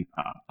what crappy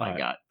pop I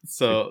got.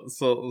 So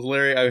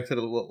Larry, I said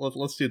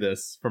let's do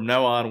this. From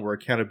now on, we're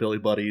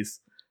accountability buddies.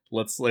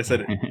 Like I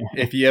said,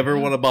 if you ever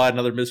want to buy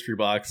another mystery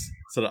box,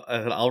 so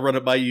I'll run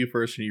it by you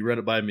first, and you run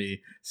it by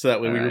me, so that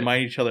way we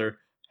remind each other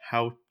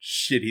how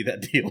shitty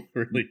that deal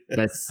really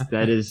is.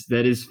 That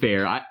is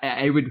fair.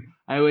 I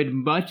would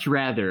much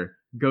rather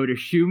go to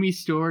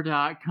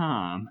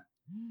ShumiStore.com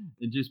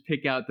and just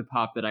pick out the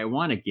pop that I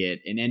want to get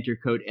and enter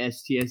code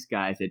STS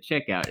Guys at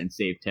checkout and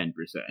save 10%.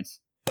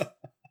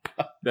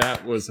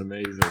 That was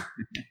amazing.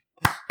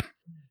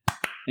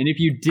 And if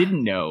you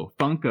didn't know,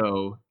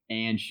 Funko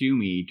and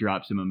Shumi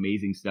dropped some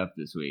amazing stuff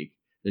this week.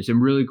 There's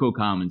some really cool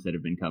commons that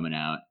have been coming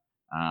out.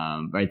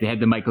 Right, they had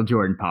the Michael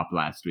Jordan pop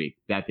last week.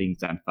 That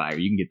thing's on fire.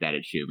 You can get that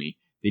at Shumi.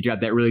 They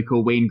dropped that really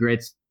cool Wayne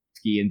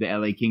Gretzky in the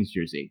LA Kings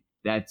jersey.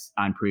 That's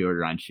on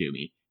pre-order on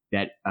Shumi.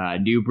 That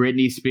new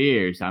Britney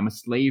Spears, I'm a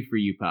slave for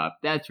you pop.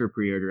 That's for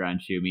pre-order on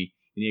Shumi.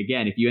 And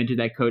again, if you enter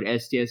that code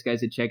STS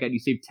Guys at checkout, you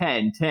save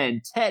 10%.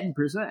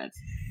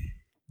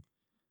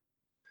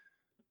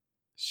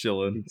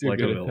 Chilling Too like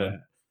a good at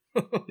villain.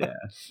 Yeah,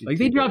 like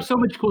they dropped so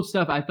much cool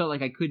stuff. I felt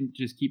like I couldn't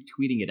just keep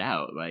tweeting it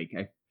out. Like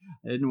I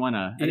didn't want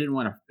to. I didn't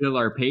want to fill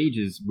our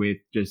pages with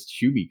just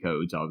Shumi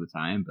codes all the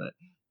time. But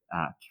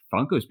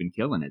Funko's been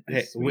killing it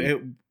this week.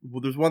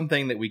 Well, there's one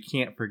thing that we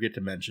can't forget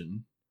to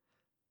mention.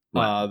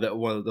 What? That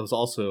was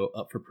also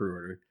up for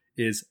pre-order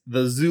is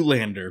the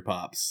Zoolander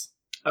pops.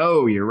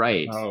 Oh, you're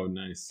right. Oh,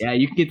 nice. Yeah,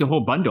 you can get the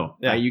whole bundle.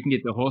 Yeah. You can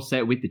get the whole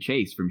set with the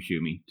chase from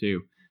Shumi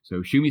too. So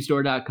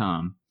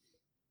shumistore.com.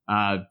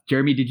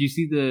 Jeremy, did you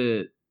see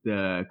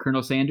the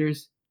Colonel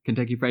Sanders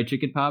Kentucky Fried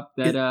Chicken pop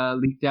that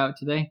leaked out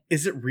today?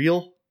 Is it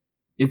real?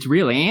 It's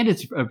real, and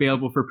it's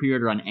available for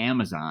pre-order on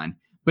Amazon.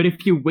 But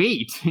if you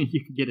wait,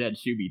 you can get it at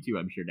Shumi too.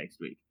 I'm sure next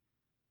week.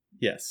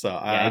 Yes. So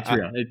It's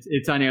real.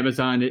 It's on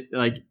Amazon.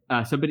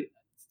 Somebody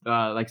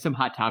like some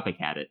Hot Topic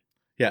had it.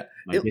 Yeah,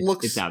 Like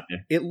it's out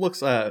there. It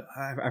looks. I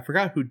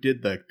forgot who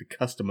did the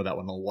custom of that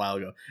one a while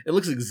ago. It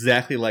looks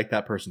exactly like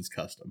that person's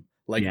custom.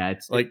 Like, yeah,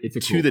 it's a to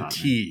cool the pop,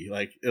 T. man.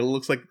 Like it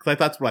looks like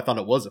that's what I thought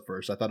it was at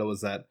first. I thought it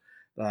was that.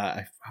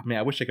 I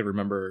wish I could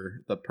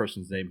remember the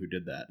person's name who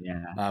did that.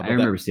 Yeah, I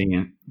remember seeing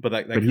it. But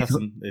that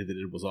custom they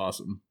did was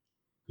awesome.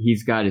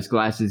 He's got his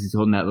glasses. He's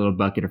holding that little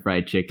bucket of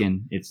fried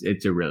chicken.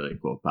 It's a really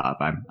cool pop.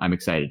 I'm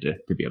excited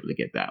to be able to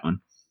get that one.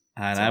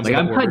 And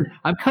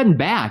I'm cutting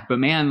back, but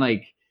man,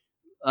 like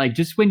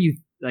just when you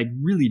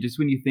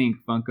think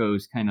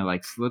Funko's kind of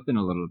like slipping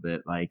a little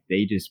bit, like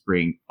they just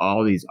bring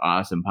all these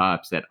awesome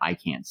pops that I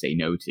can't say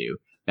no to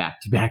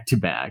back to back to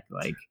back.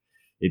 Like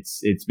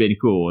it's been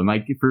cool. And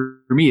like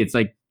for me, it's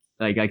like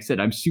I said,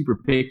 I'm super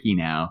picky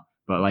now,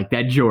 but like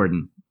that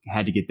Jordan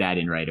had to get that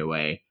in right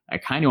away. I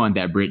kind of want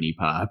that Britney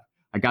pop.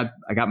 I got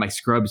my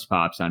Scrubs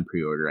pops on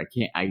pre-order.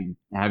 I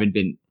haven't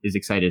been as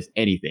excited as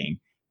anything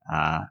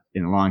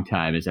in a long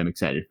time as I'm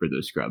excited for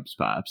those Scrubs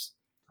pops.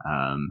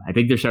 I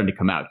think they're starting to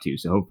come out too,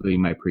 so hopefully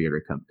my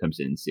pre-order comes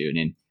in soon.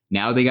 And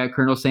now they got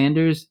Colonel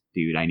Sanders.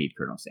 Dude, I need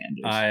Colonel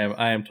Sanders.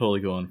 I am totally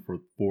going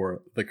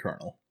for the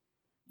Colonel.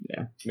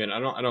 Yeah, man, I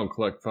don't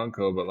collect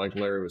Funko, but like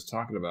Larry was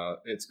talking about,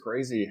 it's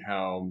crazy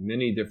how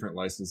many different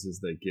licenses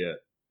they get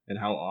and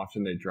how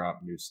often they drop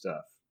new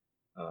stuff.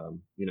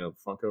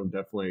 Funko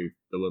definitely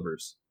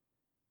delivers.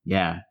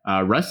 Yeah.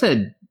 Russ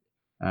said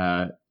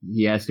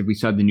he asked if we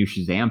saw the new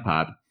Shazam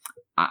pop.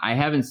 I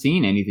haven't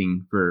seen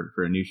anything for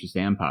a new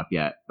Shazam pop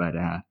yet, but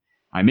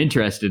I'm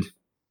interested.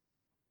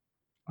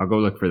 I'll go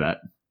look for that.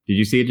 Did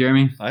you see it,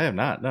 Jeremy? I have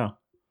not. No.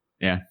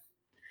 Yeah.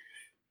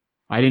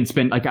 I didn't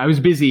spend I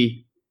was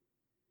busy.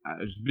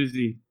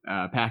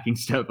 Packing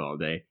stuff all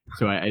day,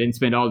 so I didn't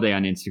spend all day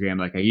on Instagram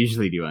like I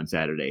usually do on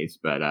Saturdays.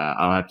 But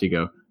I'll have to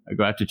go.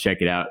 I'll have to check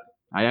it out.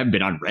 I haven't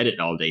been on Reddit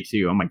all day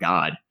too. Oh my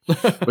god,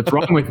 what's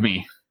wrong with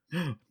me?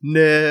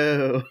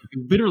 No, I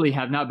literally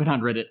have not been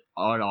on Reddit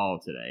at all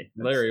today.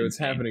 That's Larry, what's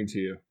insane. happening to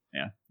you?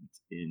 Yeah,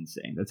 it's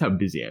insane. That's how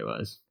busy I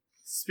was.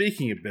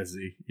 Speaking of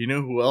busy, you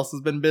know who else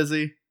has been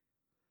busy?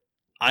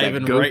 That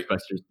Ivan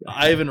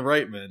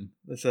Reitman.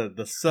 I said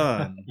the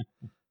son.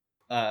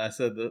 I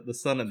said the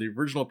son of the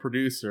original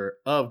producer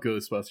of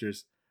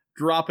Ghostbusters,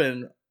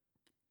 dropping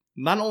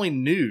not only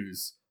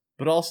news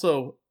but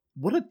also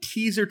what a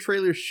teaser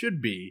trailer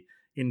should be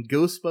in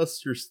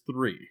Ghostbusters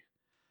 3.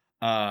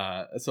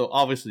 So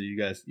obviously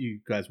you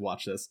guys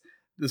watch this.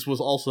 This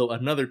was also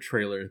another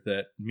trailer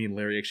that me and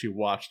Larry actually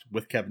watched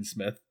with Kevin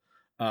Smith.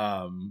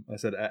 I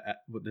said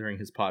during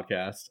his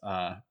podcast.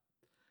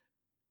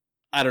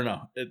 I don't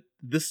know.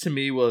 This to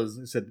me was,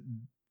 I said,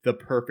 the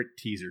perfect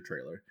teaser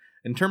trailer.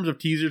 In terms of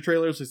teaser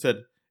trailers, I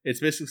said it's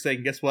basically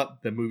saying, guess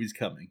what? The movie's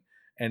coming.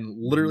 And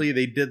literally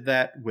they ddid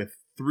that with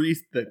three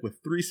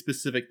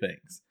specific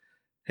things.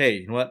 Hey,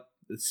 you know what?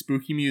 It's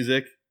spooky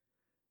music.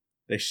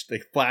 They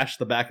flash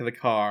the back of the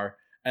car,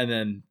 and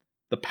then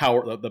the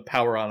power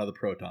on of the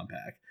proton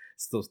pack.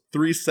 So those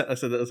three, I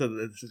said,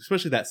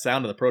 especially that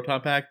sound of the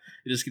proton pack,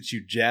 it just gets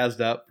you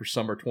jazzed up for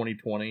summer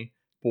 2020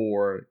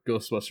 for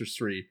Ghostbusters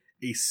 3,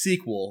 a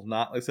sequel.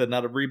 Not, like I said,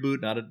 not a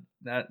reboot, not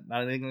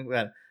anything like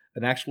that.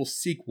 An actual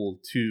sequel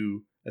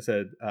to, I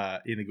said,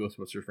 in the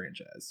Ghostbusters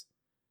franchise.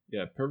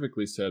 Yeah,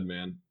 perfectly said,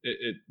 man.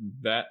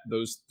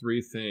 Those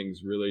three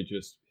things really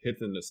just hit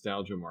the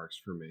nostalgia marks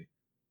for me.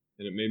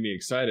 And it made me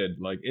excited,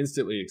 like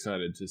instantly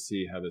excited to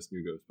see how this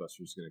new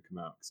Ghostbusters is going to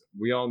come out.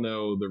 We all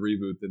know the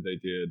reboot that they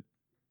did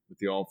with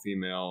the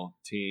all-female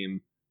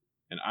team,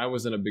 and I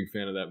wasn't a big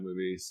fan of that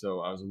movie,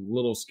 so I was a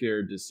little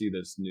scared to see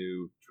this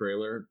new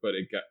trailer, but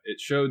it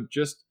showed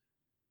just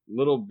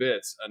little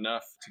bits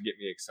enough to get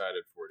me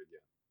excited for it again.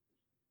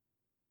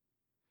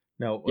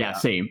 No, yeah,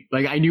 same.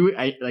 Like I knew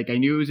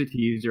it was a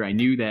teaser. I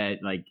knew that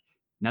like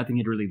nothing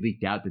had really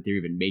leaked out that they're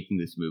even making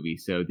this movie,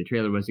 so the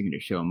trailer wasn't going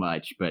to show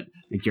much. But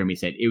like Jeremy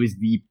said, it was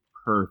the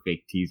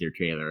perfect teaser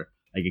trailer.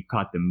 Like it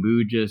caught the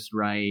mood just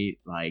right.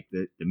 Like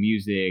the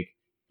music,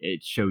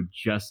 it showed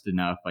just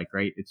enough. Like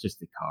right, it's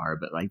just the car,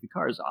 but like the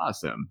car is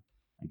awesome.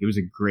 Like it was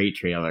a great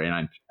trailer,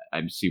 and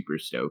I'm super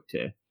stoked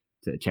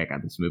to check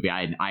out this movie.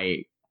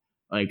 I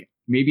like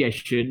maybe I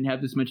shouldn't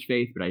have this much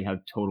faith, but I have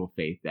total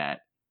faith that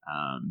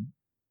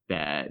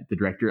that the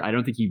director, I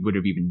don't think he would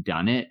have even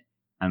done it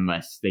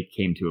unless they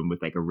came to him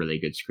with like a really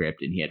good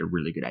script and he had a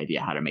really good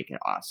idea how to make it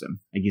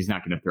awesome. Like he's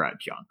not going to throw out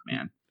junk,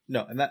 man.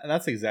 No, and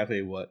that's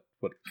exactly what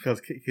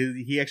because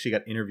he actually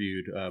got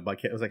interviewed by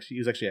he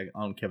was actually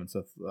on Kevin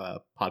Smith's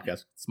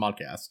podcast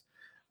Smodcast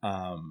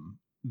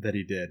that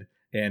he did,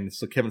 and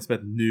so Kevin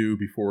Smith knew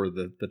before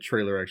the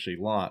trailer actually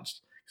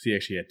launched because he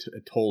actually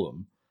had told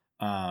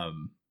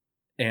him,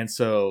 and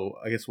so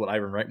I guess what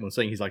Ivan Reitman was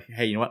saying, he's like,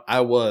 hey, you know what?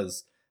 I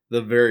was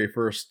the very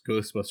first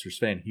Ghostbusters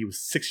fan. He was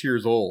 6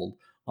 years old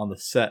on the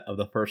set of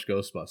the first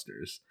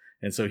Ghostbusters,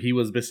 and so he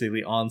was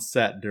basically on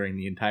set during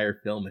the entire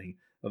filming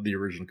of the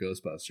original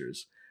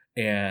Ghostbusters,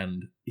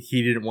 and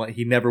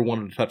he never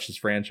wanted to touch this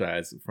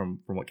franchise. From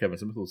what Kevin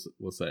Smith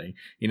was saying,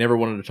 he never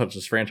wanted to touch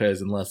this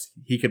franchise unless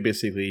he could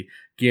basically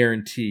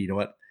guarantee, you know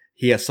what,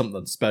 he has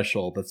something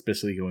special that's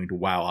basically going to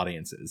wow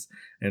audiences.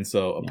 And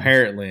so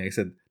apparently, like I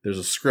said, there's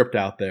a script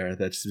out there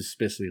that's just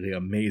basically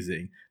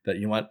amazing. That,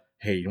 you know what,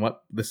 hey, you know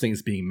what, this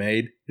thing's being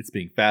made, it's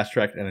being fast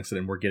tracked, and like I said,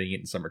 and we're getting it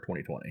in summer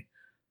 2020.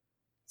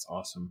 It's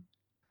awesome.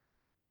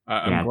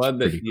 I'm glad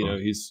that cool.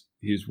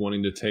 He's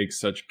wanting to take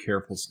such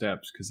careful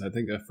steps, because I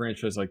think a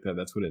franchise like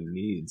that's what it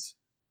needs,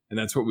 and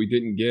that's what we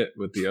didn't get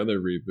with the other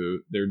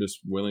reboot. They're just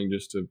willing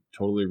just to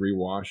totally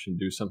rewash and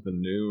do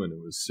something new, and it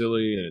was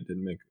silly and it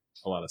didn't make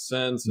a lot of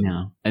sense.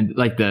 And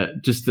like the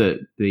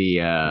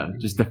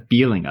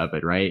feeling of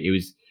it, right? It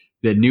was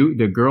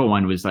the girl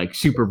one was like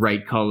super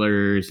bright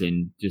colors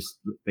and just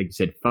like you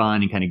said,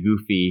 fun and kind of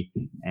goofy,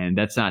 and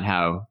that's not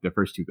how the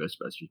first two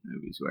Ghostbusters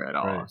movies were at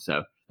all. Right.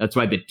 So that's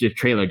why the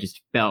trailer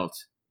just felt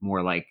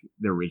more like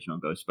the original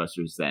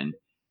Ghostbusters than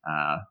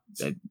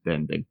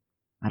the,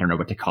 I don't know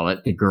what to call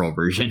it, the girl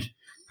version.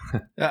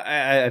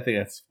 I think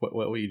that's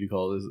what you do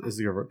call it is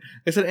the girl version.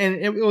 Like I said, and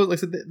it was, like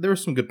I said, there were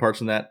some good parts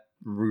in that.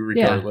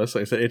 Regardless,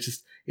 like I said,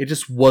 it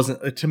just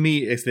wasn't, to me.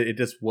 It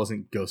just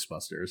wasn't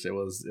Ghostbusters. It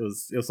was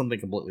something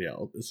completely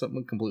else. It's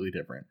something completely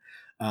different.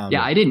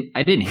 I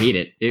didn't hate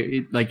it.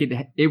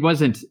 It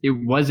wasn't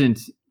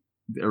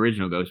the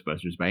original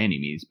Ghostbusters by any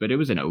means, but it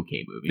was an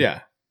okay movie. Yeah,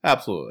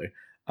 absolutely.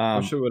 I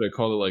wish I would have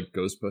called it like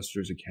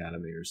Ghostbusters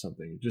Academy or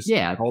something. Just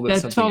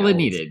that's all it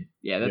needed.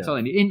 Yeah, that's all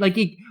I need.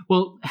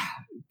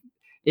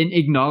 And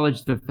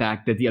acknowledge the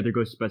fact that the other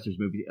Ghostbusters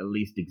movie at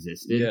least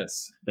existed.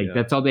 Yes.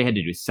 That's all they had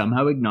to do.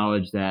 Somehow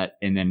acknowledge that,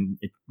 and then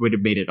it would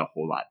have made it a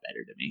whole lot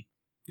better to me.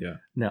 Yeah.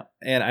 No,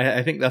 and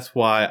I think that's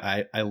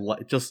why I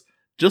like just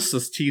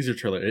this teaser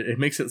trailer. It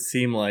makes it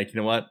seem like, you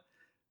know what,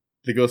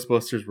 the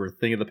Ghostbusters were a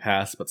thing of the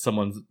past, but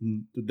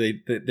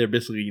they're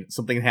basically,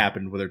 something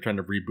happened where they're trying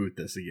to reboot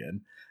this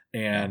again.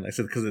 And I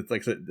said, because it's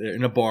like they're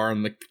in a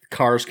barn, the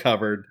car's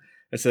covered.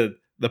 I said,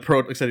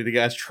 the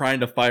guy's trying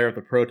to fire up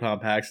the proton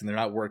packs and they're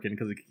not working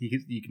because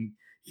you can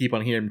keep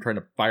on hearing him trying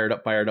to fire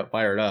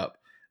it up.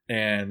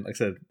 And like I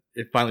said,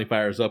 it finally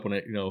fires up when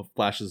it,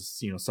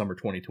 flashes, summer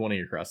 2020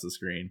 across the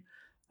screen.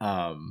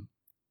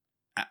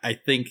 I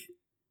think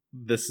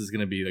this is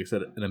going to be, like I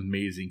said, an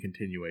amazing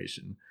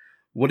continuation.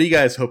 What do you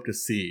guys hope to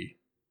see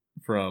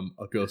from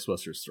a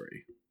Ghostbusters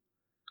 3?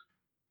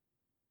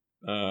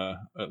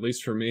 At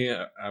least for me,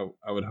 I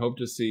would hope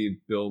to see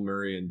Bill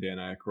Murray and Dan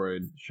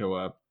Aykroyd show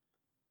up.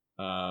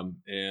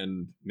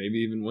 And maybe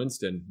even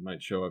Winston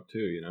might show up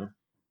too,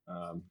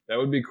 that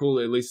would be cool,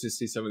 at least to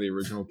see some of the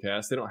original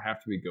cast. They don't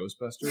have to be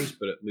Ghostbusters,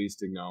 but at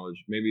least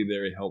acknowledge maybe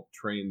they helped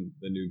train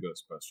the new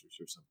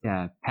Ghostbusters or something.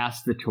 Yeah,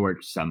 pass the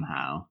torch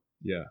somehow.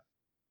 Yeah.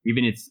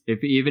 Even if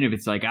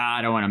it's like,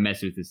 I don't want to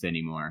mess with this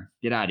anymore.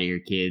 Get out of here,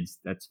 kids.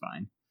 That's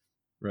fine.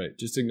 Right.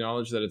 Just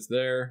acknowledge that it's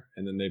there,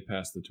 and then they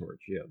pass the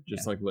torch. Yeah,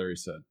 just like Larry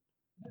said.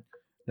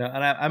 No,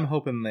 and I'm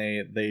hoping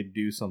they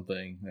do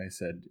something. I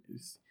said,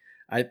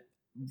 I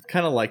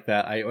kind of like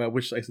that. I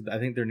wish, I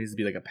think there needs to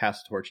be like a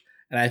pass the torch,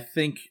 and I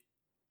think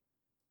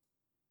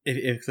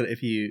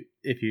if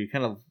you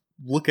kind of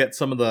look at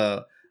some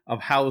of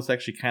how this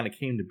actually kind of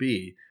came to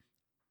be,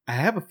 I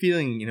have a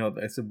feeling,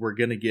 I said we're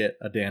gonna get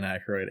a Dan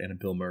Aykroyd and a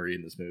Bill Murray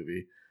in this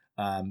movie,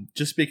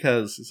 just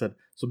because I said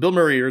so. Bill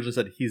Murray originally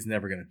said he's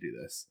never gonna do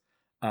this,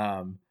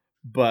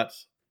 but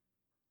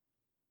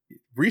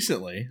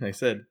recently, like I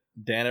said,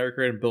 Dan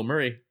Aykroyd and Bill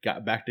Murray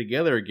got back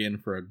together again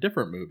for a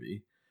different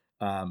movie.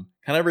 Kind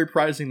of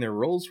reprising their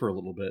roles for a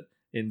little bit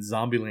in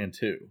Zombieland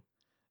 2.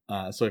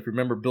 So if you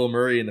remember Bill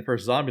Murray in the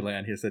first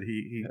Zombieland, he said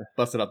he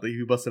busted out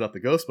the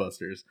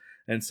Ghostbusters,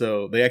 and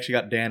so they actually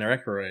got Dan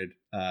Aykroyd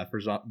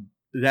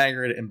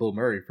and Bill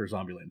Murray for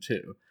Zombieland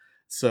 2.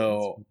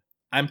 So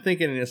I'm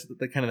thinking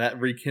that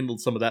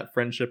rekindled some of that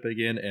friendship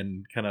again,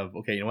 and kind of,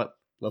 okay, you know what,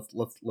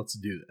 let's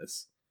do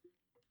this.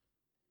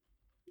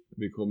 That'd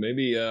be cool.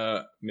 Maybe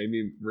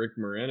Rick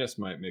Moranis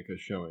might make a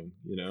showing.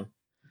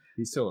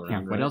 He's still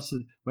around. Yeah,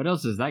 what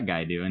else is that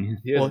guy doing?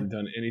 He hasn't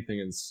done anything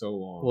in so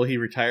long. Well, he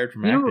retired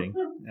from acting.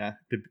 Yeah,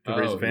 to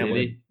raise a family.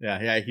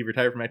 Really? Yeah, he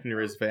retired from acting to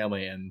raise a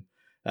family, and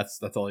that's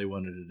all he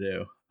wanted to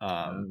do.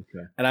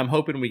 Okay. And I'm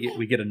hoping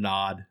we get a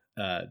nod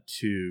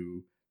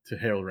to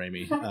Harold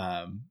Ramis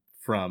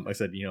from, like I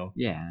said,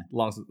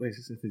 long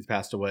since he's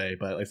passed away,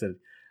 but like I said,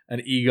 a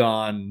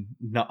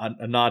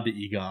nod to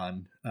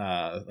Egon,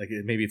 like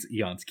maybe it's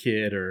Egon's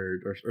kid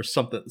or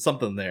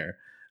something there.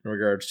 in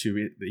regards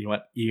to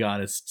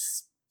Egon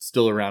is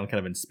still around, kind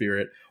of in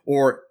spirit.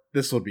 Or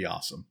this would be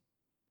awesome.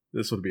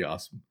 This would be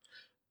awesome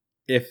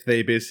if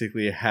they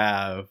basically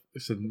have.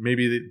 So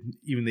maybe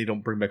they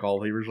don't bring back all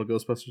the original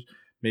Ghostbusters.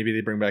 Maybe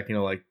they bring back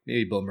like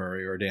maybe Bill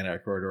Murray or Dan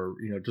Aykroyd or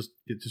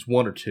just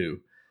one or two,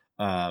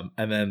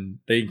 and then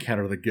they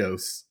encounter the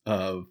ghosts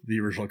of the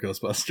original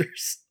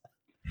Ghostbusters.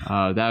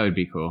 Oh, that would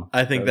be cool.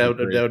 I think that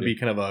would be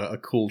kind of a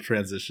cool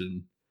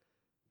transition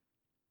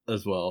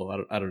as well.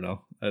 I don't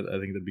know. I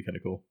think that'd be kind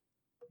of cool.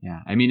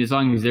 Yeah, I mean, as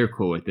long as they're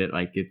cool with it,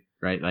 like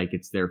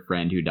it's their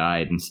friend who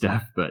died and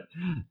stuff. But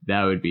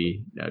that would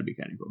be kind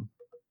of cool.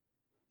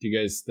 Do you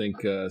guys think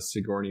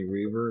Sigourney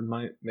Weaver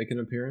might make an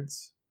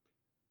appearance?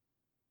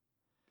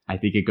 I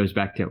think it goes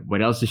back to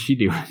what else is she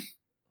doing?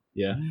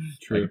 Yeah,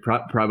 true.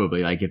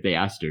 Probably, like if they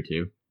asked her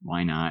to,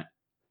 why not?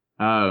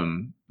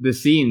 The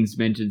Scenes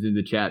mentions in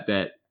the chat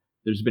that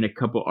there's been a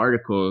couple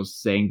articles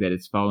saying that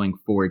it's following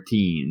 4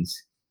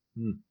 teens.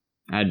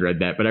 I'd read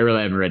that, but I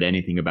really haven't read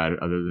anything about it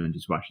other than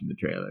just watching the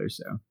trailer.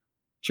 So,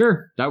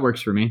 sure, that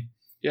works for me.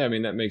 Yeah, I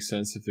mean, that makes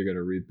sense if they're going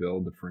to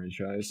rebuild the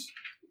franchise.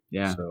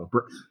 Yeah. So.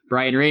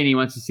 Brian Rainey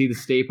wants to see the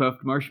Stay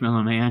Puft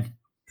Marshmallow Man.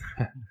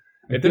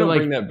 If they don't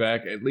bring that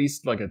back, at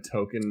least like a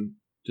token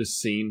just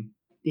scene.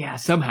 Yeah,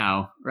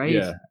 somehow, right?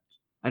 Yeah.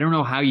 I don't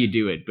know how you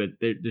do it, but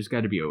there's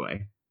got to be a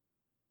way.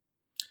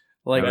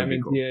 Like, I'm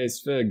in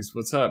PA's Figs.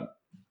 What's up?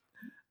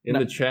 In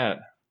the chat.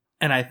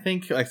 And I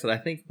think, like I said, I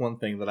think one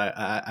thing that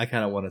I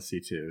kind of want to see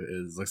too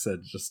is, like I said,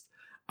 just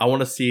I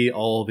want to see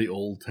all the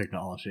old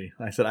technology.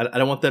 Like I said, I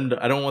don't want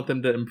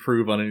them to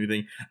improve on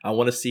anything. I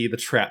want to see the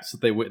traps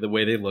the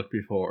way they looked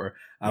before.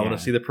 I want to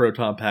see the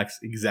proton packs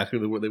exactly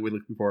the way they would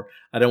look before.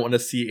 I don't want to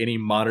see any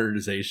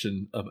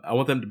modernization of. I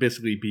want them to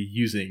basically be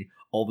using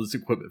all this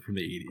equipment from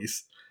the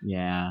 80s.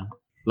 Yeah,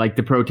 like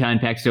the proton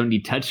packs don't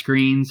need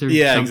touchscreens or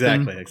yeah,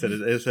 something. Exactly.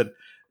 Like I said,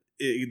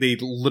 they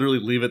literally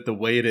leave it the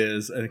way it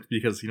is, and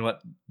because you know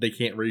what, they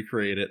can't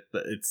recreate it.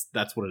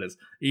 That's what it is.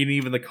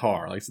 Even the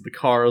car, like I said, the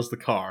car is the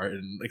car,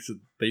 and like I said,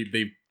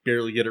 they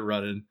barely get it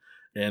running,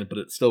 but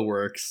it still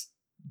works.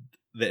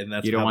 And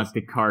that's you don't want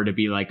the car to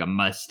be like a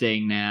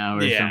Mustang now,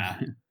 or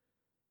something.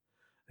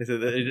 I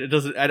said it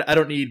doesn't. I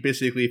don't need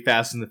basically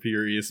Fast and the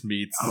Furious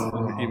meets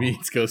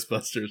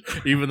Ghostbusters.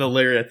 Even though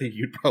Larry, I think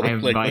you'd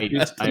probably like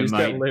that. I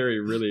might. Larry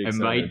really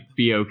excited. I might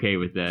be okay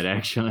with that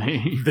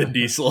actually. Vin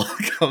Diesel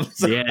comes.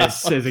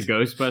 Yes, as a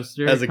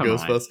Ghostbuster. As a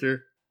Ghostbuster.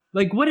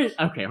 Like what?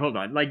 Okay, hold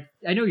on. Like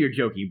I know you're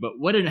joking, but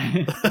what?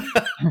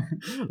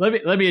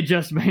 Let me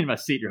adjust my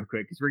seat real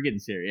quick because we're getting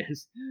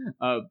serious.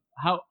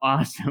 How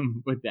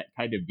awesome would that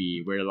kind of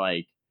be? Where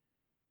like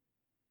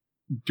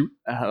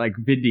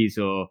Vin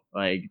Diesel,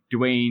 like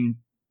Dwayne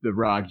the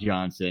Rock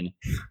Johnson.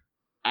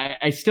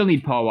 I still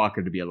need Paul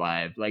Walker to be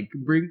alive. Like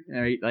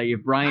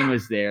if Brian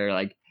was there,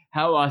 like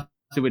how awesome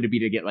would it be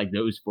to get like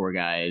those 4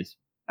 guys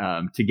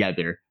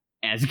together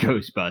as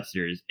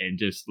Ghostbusters and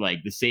just like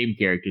the same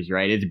characters,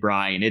 right? It's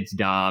Brian, it's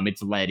Dom,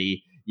 it's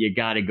Letty. You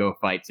gotta go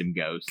fight some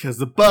ghosts. Because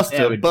the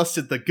Buster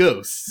busted the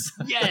ghosts.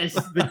 Yes,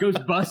 the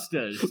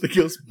Ghostbustas. The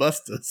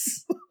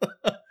Ghostbustas.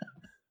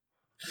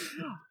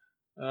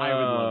 I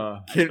would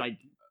love it.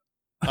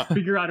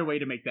 Figure out a way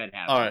to make that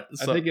happen. All right,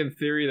 I think in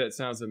theory that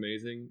sounds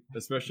amazing,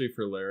 especially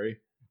for Larry.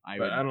 I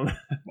don't know.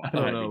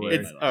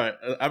 Larry. All right.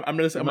 I'm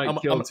gonna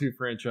kill 2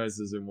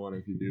 franchises in one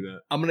if you do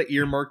that. I'm gonna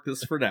earmark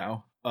this for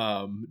now,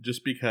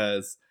 just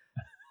because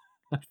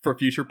for a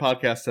future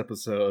podcast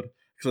episode.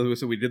 So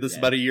we did this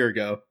about a year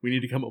ago. We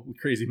need to come up with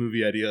crazy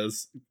movie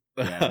ideas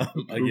again,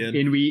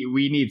 and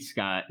we need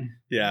Scott.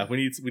 Yeah, we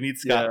need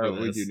Scott. Yeah, for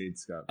this. We do need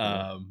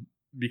Scott.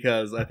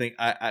 Because I think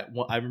I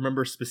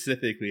remember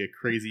specifically a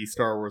crazy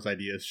Star Wars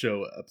ideas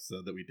show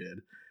episode that we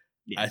did.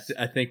 Yes.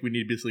 I think we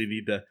need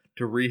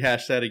to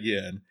rehash that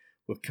again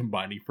with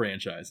combining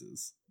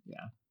franchises.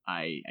 Yeah,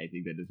 I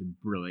think that is a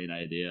brilliant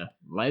idea.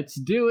 Let's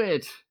do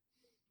it.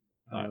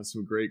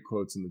 Some great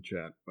quotes in the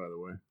chat, by the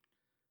way.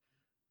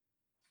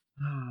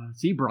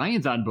 See,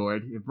 Brian's on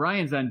board. If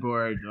Brian's on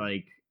board,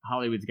 like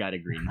Hollywood's got to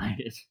greenlight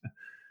it.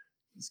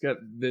 It's got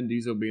Vin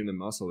Diesel being the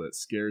muscle that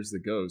scares the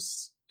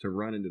ghosts to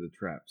run into the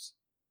traps.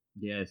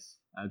 Yes,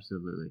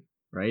 absolutely.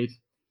 Right?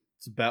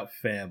 It's about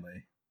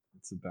family.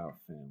 It's about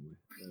family.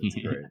 That's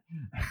great.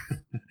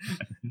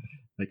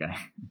 Like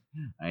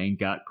I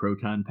ain't got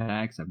proton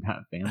packs. I've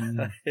got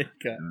family. I ain't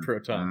got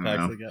proton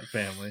packs. I got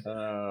family.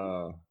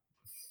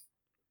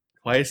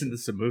 Why isn't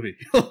this a movie?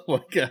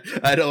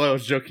 I know I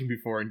was joking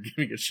before and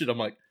giving it shit. I'm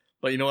like,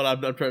 but you know what?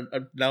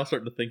 I'm now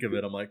starting to think of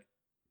it. I'm like,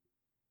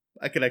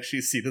 I could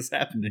actually see this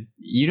happening.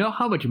 You know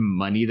how much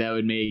money that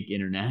would make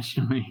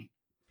internationally?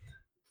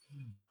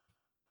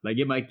 Like,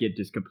 it might get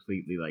just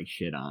completely, like,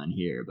 shit on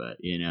here, but,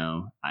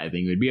 I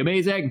think it would be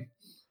amazing.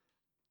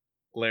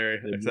 Larry,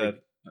 I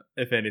said,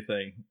 if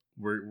anything,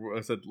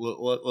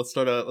 let's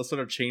start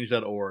a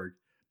change.org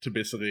to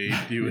basically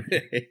do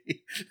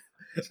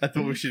I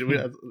thought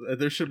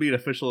there should be an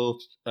official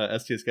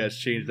STS guys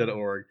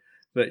change.org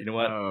that, you know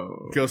what,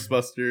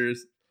 Ghostbusters,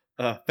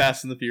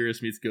 Fast and the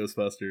Furious meets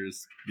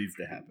Ghostbusters needs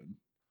to happen.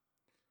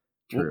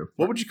 True.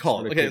 What would you call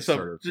Start it? a Okay, so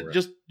Kickstarter for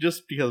it.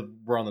 just because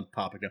we're on the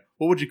topic now,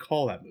 what would you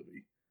call that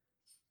movie?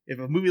 If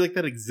a movie like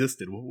that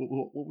existed, what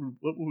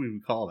would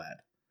we call that?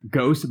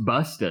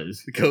 Ghostbustas.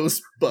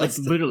 Ghostbusters. Like,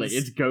 literally,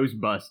 it's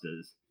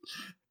Ghostbustas.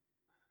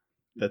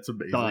 That's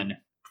amazing. Done.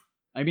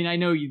 I mean, I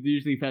know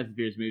usually Fast and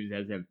Furious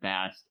movies have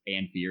Fast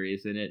and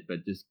Furious in it,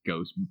 but just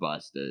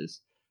Ghostbustas.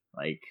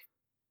 Like,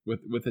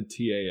 with a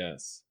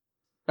TAS.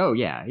 oh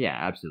yeah,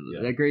 absolutely.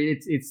 Yeah. Like,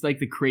 great. It's like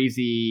the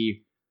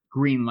crazy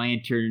Green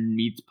Lantern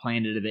meets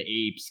Planet of the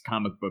Apes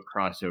comic book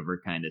crossover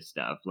kind of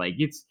stuff. Like,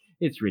 it's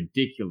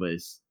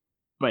ridiculous,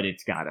 but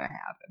it's gotta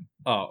happen.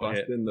 Oh,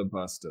 okay. Bustin' the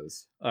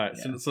Bustas. All right.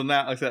 Yeah. So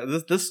now, like I said,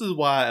 this is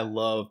why I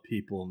love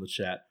people in the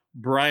chat.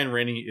 Brian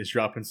Rennie is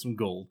dropping some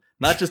gold.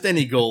 Not just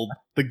any gold,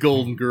 the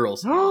Golden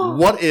Girls.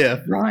 What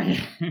if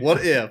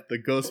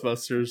the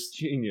Ghostbusters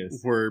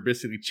Genius. were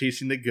basically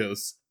chasing the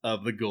ghosts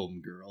of the Golden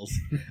Girls?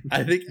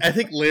 I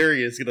think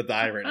Larry is gonna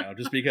die right now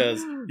just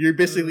because you're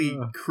basically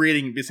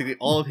creating basically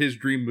all of his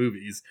dream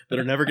movies that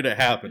are never gonna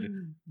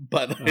happen.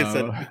 But like I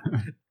said,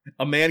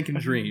 a man can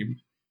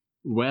dream.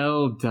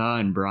 Well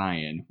done,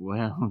 Brian.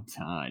 Well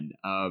done.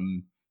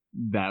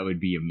 That would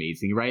be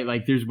amazing, right?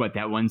 Like, there's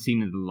that one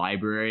scene in the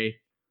library,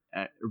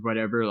 or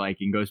whatever,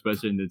 like in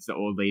Ghostbusters, and it's the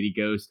old lady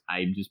ghost.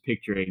 I'm just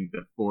picturing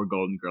the 4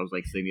 Golden Girls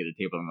like sitting at a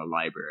table in the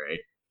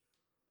library.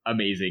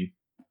 Amazing.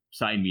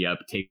 Sign me up.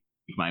 Take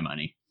my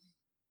money.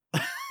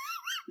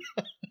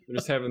 They're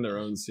just having their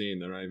own scene.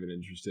 They're not even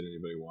interested in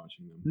anybody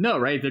watching them. No,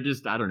 right? They're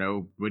just, I don't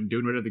know,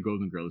 doing whatever the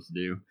Golden Girls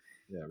do.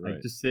 Yeah, right.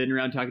 Like, just sitting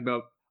around talking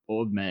about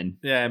old men.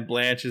 Yeah, and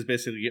Blanche is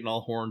basically getting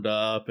all horned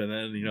up, and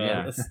then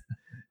Yeah.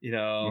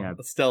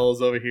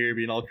 Stella's over here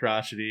being all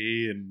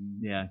crotchety,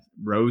 and Yeah.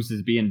 Rose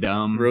is being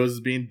dumb. Rose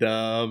is being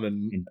dumb,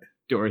 and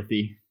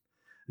Dorothy.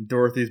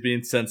 Dorothy's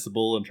being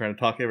sensible and trying to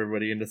talk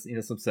everybody into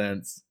some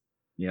sense.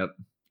 Yep.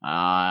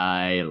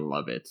 I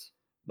love it.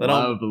 That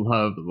Love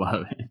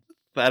it.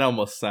 That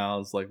almost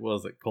sounds like, what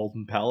was it,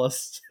 Golden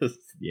Palace?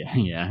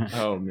 Yeah.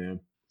 Oh,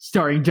 man.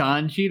 Starring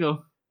Don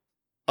Cheadle.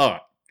 Oh,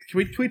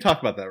 can we talk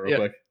about that real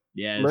quick?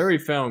 Yeah. Larry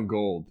found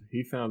gold.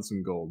 He found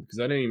some gold because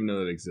I didn't even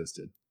know that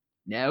existed.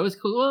 Yeah, it was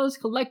cool. Well, it was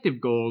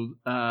collective gold.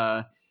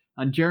 On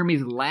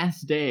Jeremy's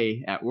last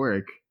day at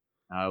work,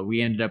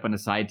 we ended up on a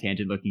side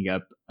tangent looking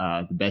up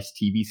the best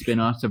TV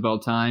spin-offs of all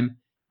time.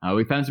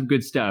 We found some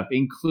good stuff,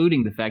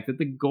 including the fact that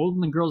the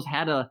Golden Girls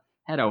had a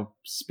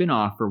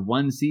spin-off for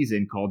one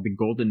season called The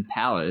Golden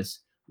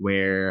Palace,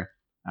 where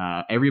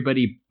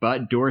everybody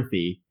but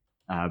Dorothy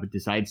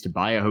decides to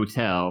buy a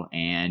hotel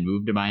and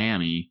move to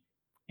Miami,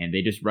 and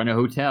they just run a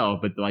hotel,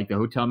 but like the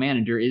hotel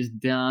manager is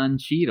Don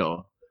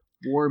Cheadle,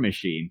 War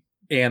Machine.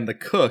 And the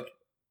cook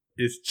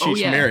is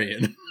Cheech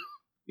Marion.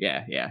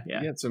 Yeah.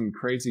 He had some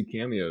crazy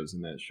cameos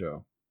in that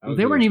show. Well,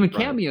 they weren't even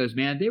cameos,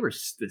 man. They were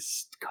the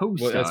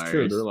co-stars. Well, that's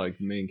true. They're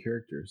like main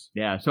characters.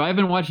 Yeah, so I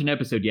haven't watched an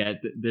episode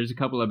yet. There's a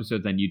couple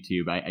episodes on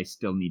YouTube. I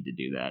still need to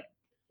do that.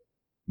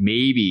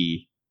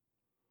 Maybe,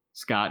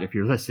 Scott, if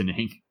you're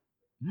listening,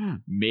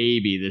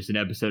 maybe there's an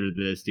episode of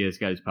the STS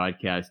Guys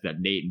podcast that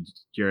Nate and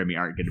Jeremy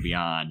aren't going to be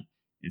on,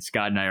 and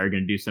Scott and I are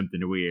going to do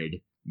something weird.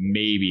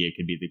 Maybe it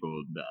could be the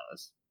Golden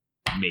Palace.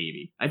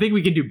 Maybe. I think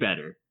we can do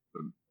better.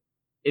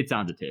 It's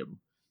on the table.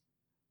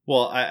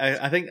 Well,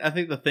 I think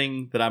the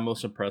thing that I'm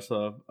most impressed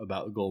of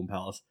about the Golden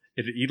Palace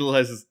is it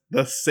utilizes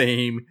the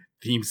same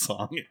theme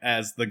song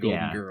as the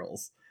Golden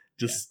Girls,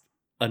 just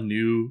a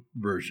new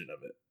version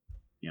of it.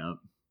 Yep.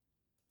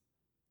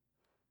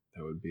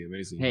 That would be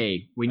amazing.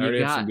 Hey, when I you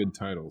already got have some good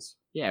titles.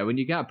 Yeah, when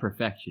you got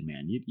perfection,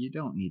 man, you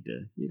don't need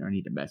to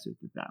mess with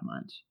it that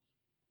much.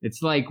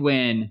 It's like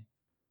when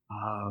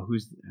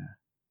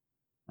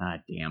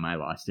damn, I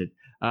lost it.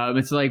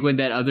 It's like when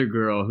that other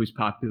girl who's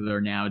popular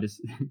now, just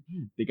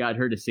they got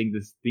her to sing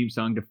this theme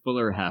song to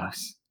Fuller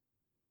House.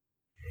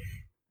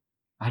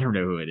 I don't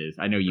know who it is.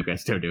 I know you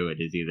guys don't know who it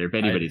is either. If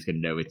anybody's going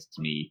to know, it's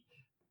me.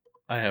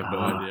 I have no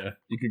idea.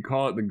 You could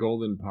call it the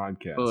Golden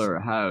Podcast.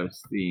 Fuller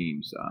House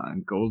theme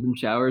song. Golden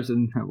showers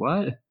and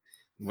what?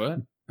 What?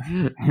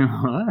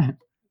 What?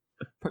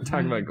 We're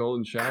talking about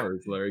golden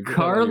showers, Larry. Get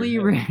Carly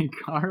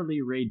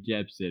Rae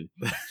Jepsen.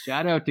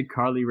 Shout out to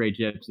Carly Rae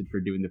Jepsen for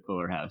doing the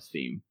Fuller House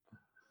theme.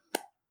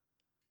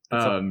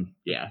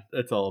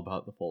 It's all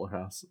about the Fuller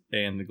House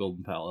and the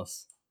Golden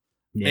Palace.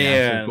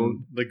 Yeah,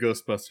 and the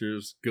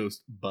Ghostbusters,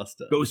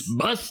 Ghostbustas.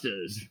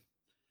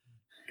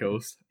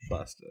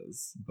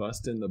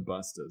 Bustin' the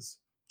Bustas.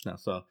 No,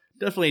 so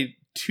definitely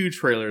 2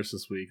 trailers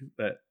this week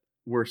that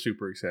we're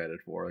super excited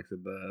for. Like I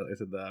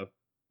said the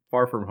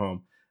Far From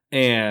Home,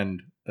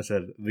 and I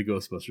said the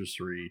Ghostbusters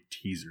 3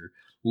 teaser,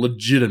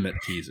 legitimate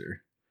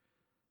teaser.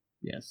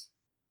 Yes.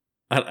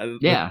 It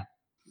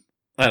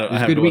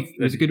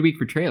was a good week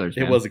for trailers.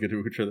 Man. It was a good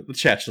week for trailers. The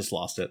chat just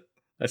lost it.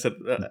 I said,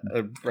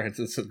 Brian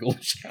said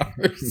golden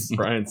showers.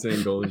 Brian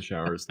saying golden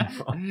showers.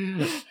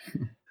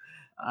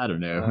 I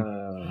don't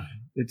know.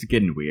 It's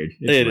getting weird.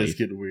 It is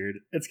getting weird.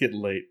 It's getting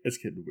late. It's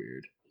getting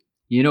weird.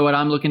 You know what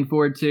I'm looking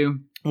forward to?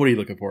 What are you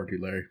looking forward to,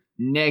 Larry?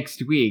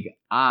 Next week,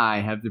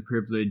 I have the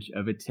privilege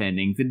of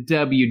attending the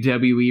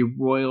WWE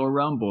Royal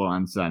Rumble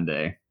on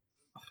Sunday.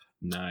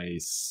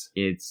 Nice.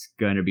 It's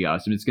going to be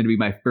awesome. It's going to be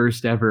my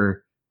first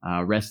ever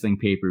wrestling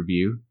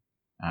pay-per-view.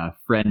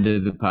 Friend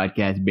of the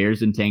podcast,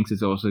 Bears and Tanks,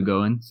 is also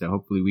going. So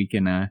hopefully we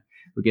can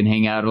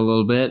hang out a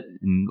little bit.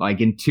 And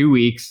like in 2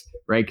 weeks,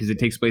 right? Because it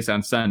takes place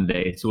on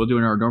Sunday. So we'll do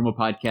our normal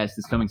podcast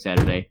this coming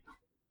Saturday.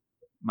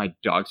 My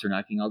dogs are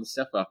knocking all the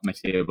stuff off my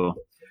table.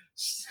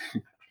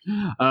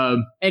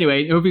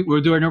 Anyway,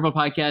 we'll do our normal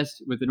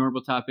podcast with the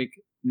normal topic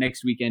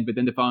next weekend, but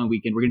then the following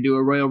weekend we're going to do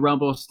a Royal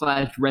Rumble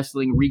 /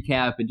 wrestling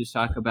recap and just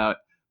talk about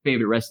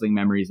favorite wrestling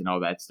memories and all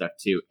that stuff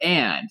too.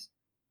 And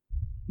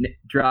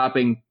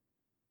dropping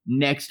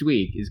next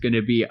week is going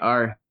to be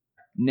our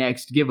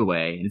next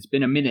giveaway, and it's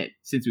been a minute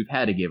since we've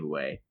had a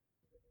giveaway,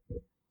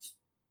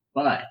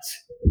 but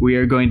we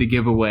are going to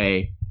give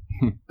away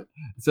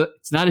so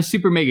it's not a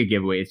super mega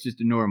giveaway, it's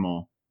just a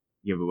normal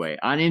giveaway.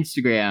 On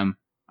Instagram,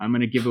 I'm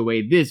going to give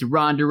away this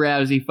Ronda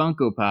Rousey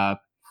Funko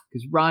Pop,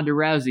 because Ronda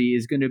Rousey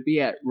is going to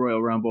be at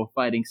Royal Rumble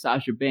fighting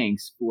Sasha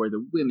Banks for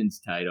the women's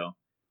title.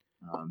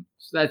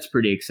 So that's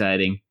pretty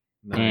exciting.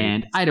 Nice.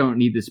 And I don't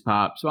need this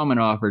pop, so I'm going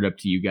to offer it up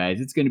to you guys.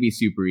 It's going to be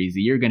super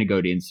easy. You're going to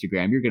go to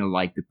Instagram. You're going to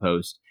like the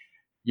post.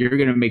 You're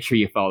going to make sure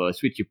you follow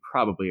us, which you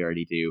probably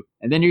already do.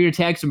 And then you're going to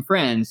tag some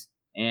friends,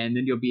 and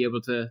then you'll be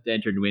able to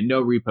enter to win.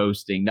 No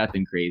reposting,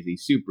 nothing crazy.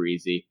 Super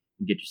easy.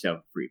 And get yourself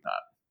a free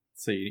pop.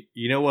 So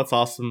you know what's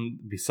awesome,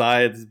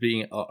 besides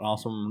being an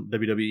awesome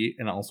WWE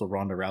and also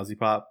Ronda Rousey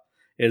pop,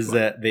 is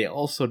that they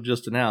also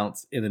just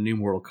announced in the new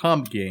Mortal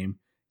Kombat game,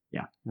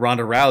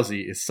 Ronda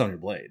Rousey is Sonya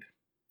Blade.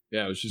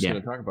 Yeah, I was just going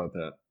to talk about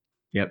that.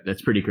 Yep,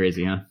 that's pretty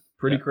crazy, huh?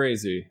 Pretty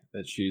crazy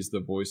that she's the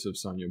voice of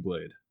Sonya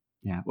Blade.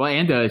 Yeah, well,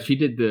 and she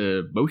did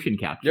the motion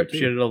capture. Yep, too.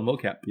 she did it on the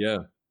mocap.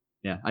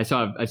 Yeah, I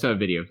saw a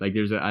video. Like,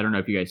 I don't know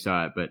if you guys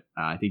saw it, but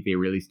I think they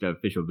released an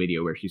official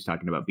video where she's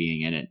talking about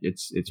being in it.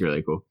 It's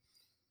really cool.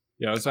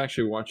 Yeah, I was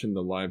actually watching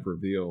the live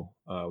reveal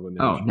when they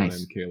were on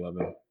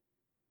MK11.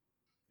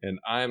 And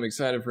I'm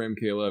excited for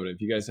MK11. If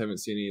you guys haven't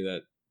seen any of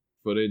that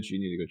footage, you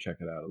need to go check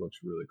it out. It looks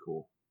really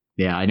cool.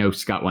 Yeah, I know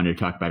Scott wanted to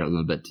talk about it a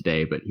little bit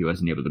today, but he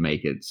wasn't able to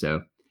make it.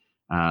 So,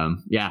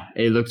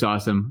 it looks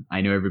awesome. I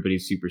know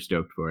everybody's super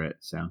stoked for it.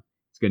 So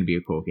it's going to be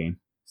a cool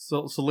game.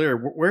 So Lyra,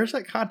 where's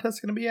that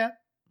contest going to be at?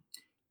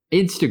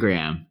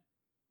 Instagram.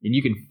 And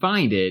you can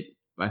find it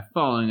by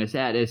following us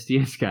at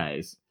STS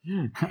Guys.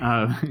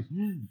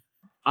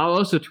 I'll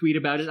also tweet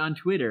about it on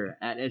Twitter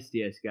at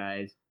STS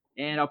Guys,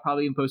 and I'll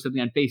probably even post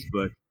something on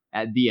Facebook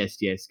at the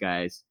STS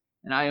Guys.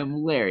 And I am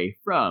Larry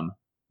from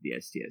the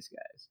STS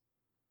Guys.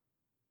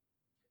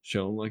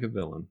 Shown like a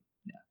villain.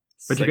 Yeah,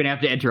 but you're gonna have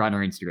to enter on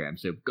our Instagram,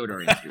 so go to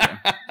our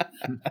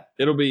Instagram.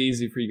 It'll be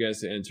easy for you guys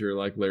to enter,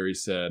 like Larry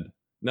said.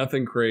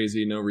 Nothing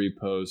crazy, no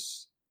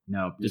reposts.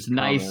 No, just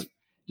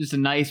a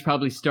nice.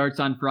 Probably starts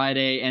on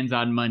Friday, ends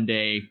on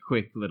Monday.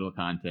 Quick little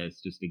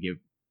contest just to give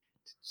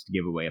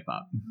away a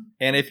pop.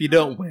 And if you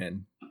don't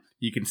win,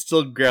 you can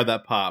still grab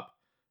that pop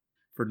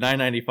for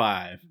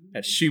 $9.95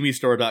 at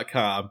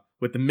ShumiStore.com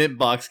with the Mint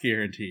Box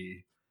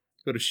Guarantee.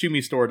 Go to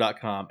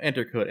ShumiStore.com,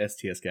 enter code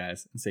STS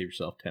Guys, and save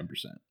yourself 10%.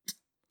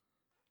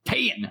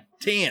 10.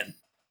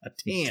 A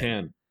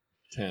 10.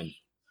 10.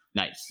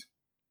 Nice.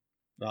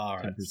 All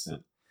right.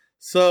 10%.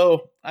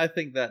 So I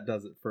think that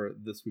does it for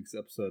this week's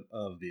episode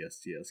of the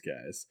STS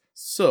Guys.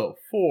 So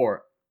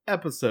for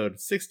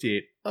episode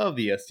 68 of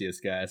the STS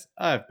Guys,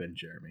 I've been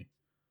Jeremy.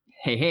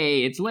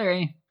 Hey, it's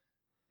Larry.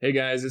 Hey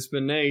guys, it's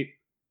been Nate.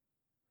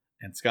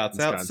 And Scott's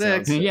out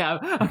sick. Yeah,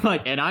 I'm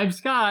like, and I'm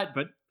Scott,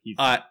 but he's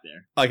not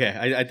there.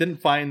 Okay, I didn't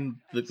find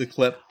the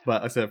clip,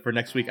 but I said for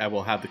next week I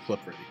will have the clip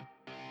ready.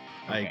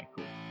 Okay,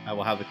 cool. I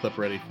will have the clip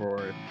ready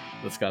for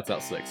the Scott's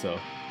out sick. So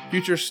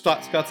future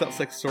Scott's out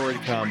sick story to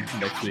come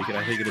next week, and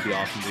I think it'll be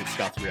awesome to do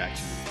Scott's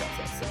reaction to Scott's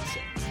out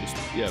sick. So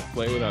just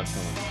play without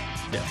telling.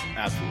 Yes,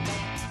 absolutely.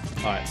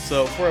 All right,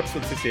 so for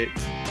episode 68,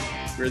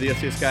 we're the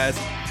STS Guys.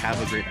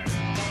 Have a great night.